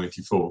chosen in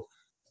 '94.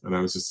 And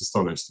I was just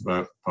astonished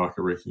about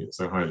Parker rating it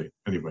so highly.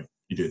 Anyway,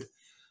 he did.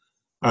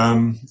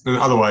 And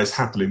otherwise,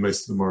 happily,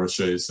 most of the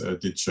Montrachets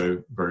did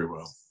show very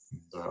well.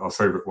 And, our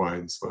favourite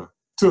wines were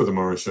two of the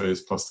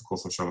Montrachets, plus the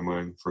Croissant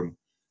Charlemagne from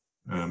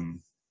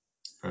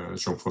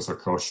Jean-François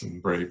Coche,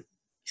 and very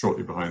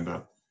shortly behind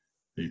that,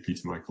 the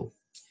Peter Michael.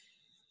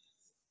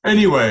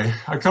 Anyway,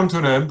 I come to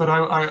an end, but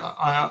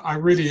I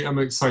really am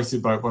excited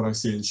about what I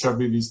see in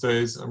Chablis these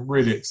days. I'm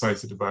really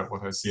excited about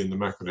what I see in the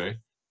Mâconnais.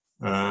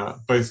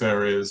 Both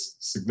areas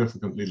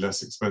significantly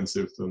less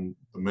expensive than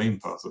the main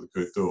part of the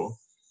Côte d'Or.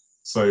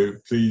 So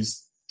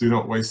please do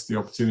not waste the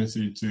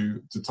opportunity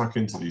to tuck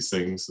into these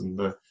things, and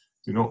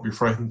do not be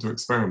frightened to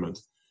experiment.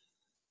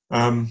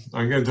 I'm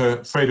going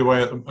to fade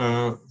away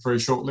very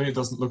shortly. It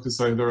doesn't look as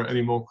though there are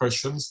any more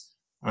questions.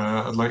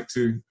 I'd like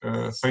to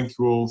thank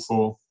you all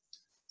for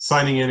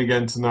signing in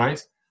again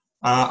tonight.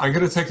 I'm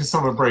going to take a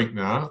summer break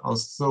now. I've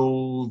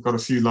still got a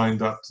few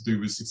lined up to do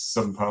with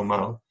 67 Pall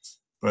Mall,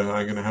 but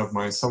I'm going to have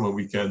my summer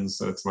weekends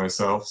to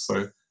myself.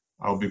 So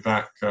I'll be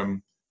back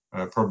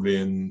probably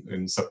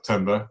in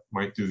September.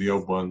 Might do the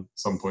old one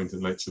some point in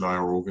late July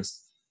or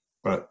August.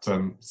 But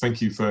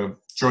thank you for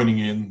joining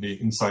in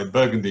the Inside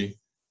Burgundy,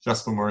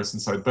 Jasper Morris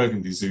Inside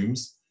Burgundy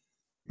Zooms.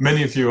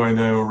 Many of you I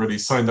know already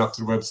signed up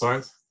to the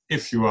website.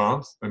 If you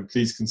aren't, then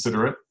please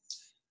consider it.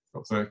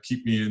 Got to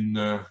keep me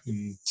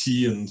in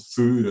tea and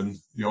food and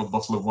the odd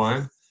bottle of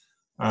wine.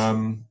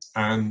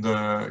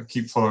 And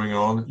keep following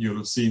on. You'll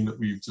have seen that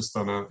we've just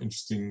done an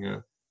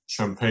interesting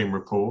champagne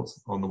report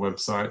on the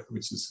website,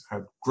 which has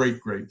had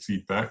great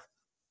feedback.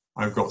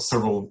 I've got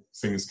several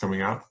things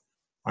coming up.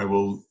 I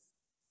will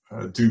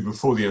do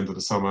before the end of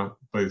the summer,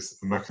 both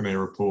the Mâconnais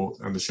report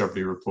and the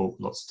Chablis report,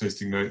 lots of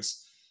tasting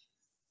notes.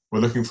 We're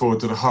looking forward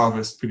to the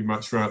harvest pretty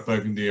much throughout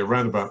Burgundy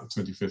around about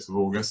the 25th of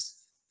August.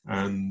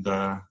 And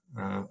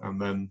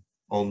then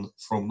on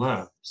from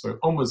there. So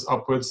onwards,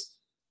 upwards,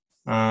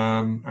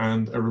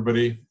 and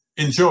everybody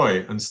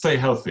enjoy and stay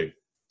healthy.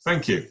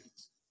 Thank you.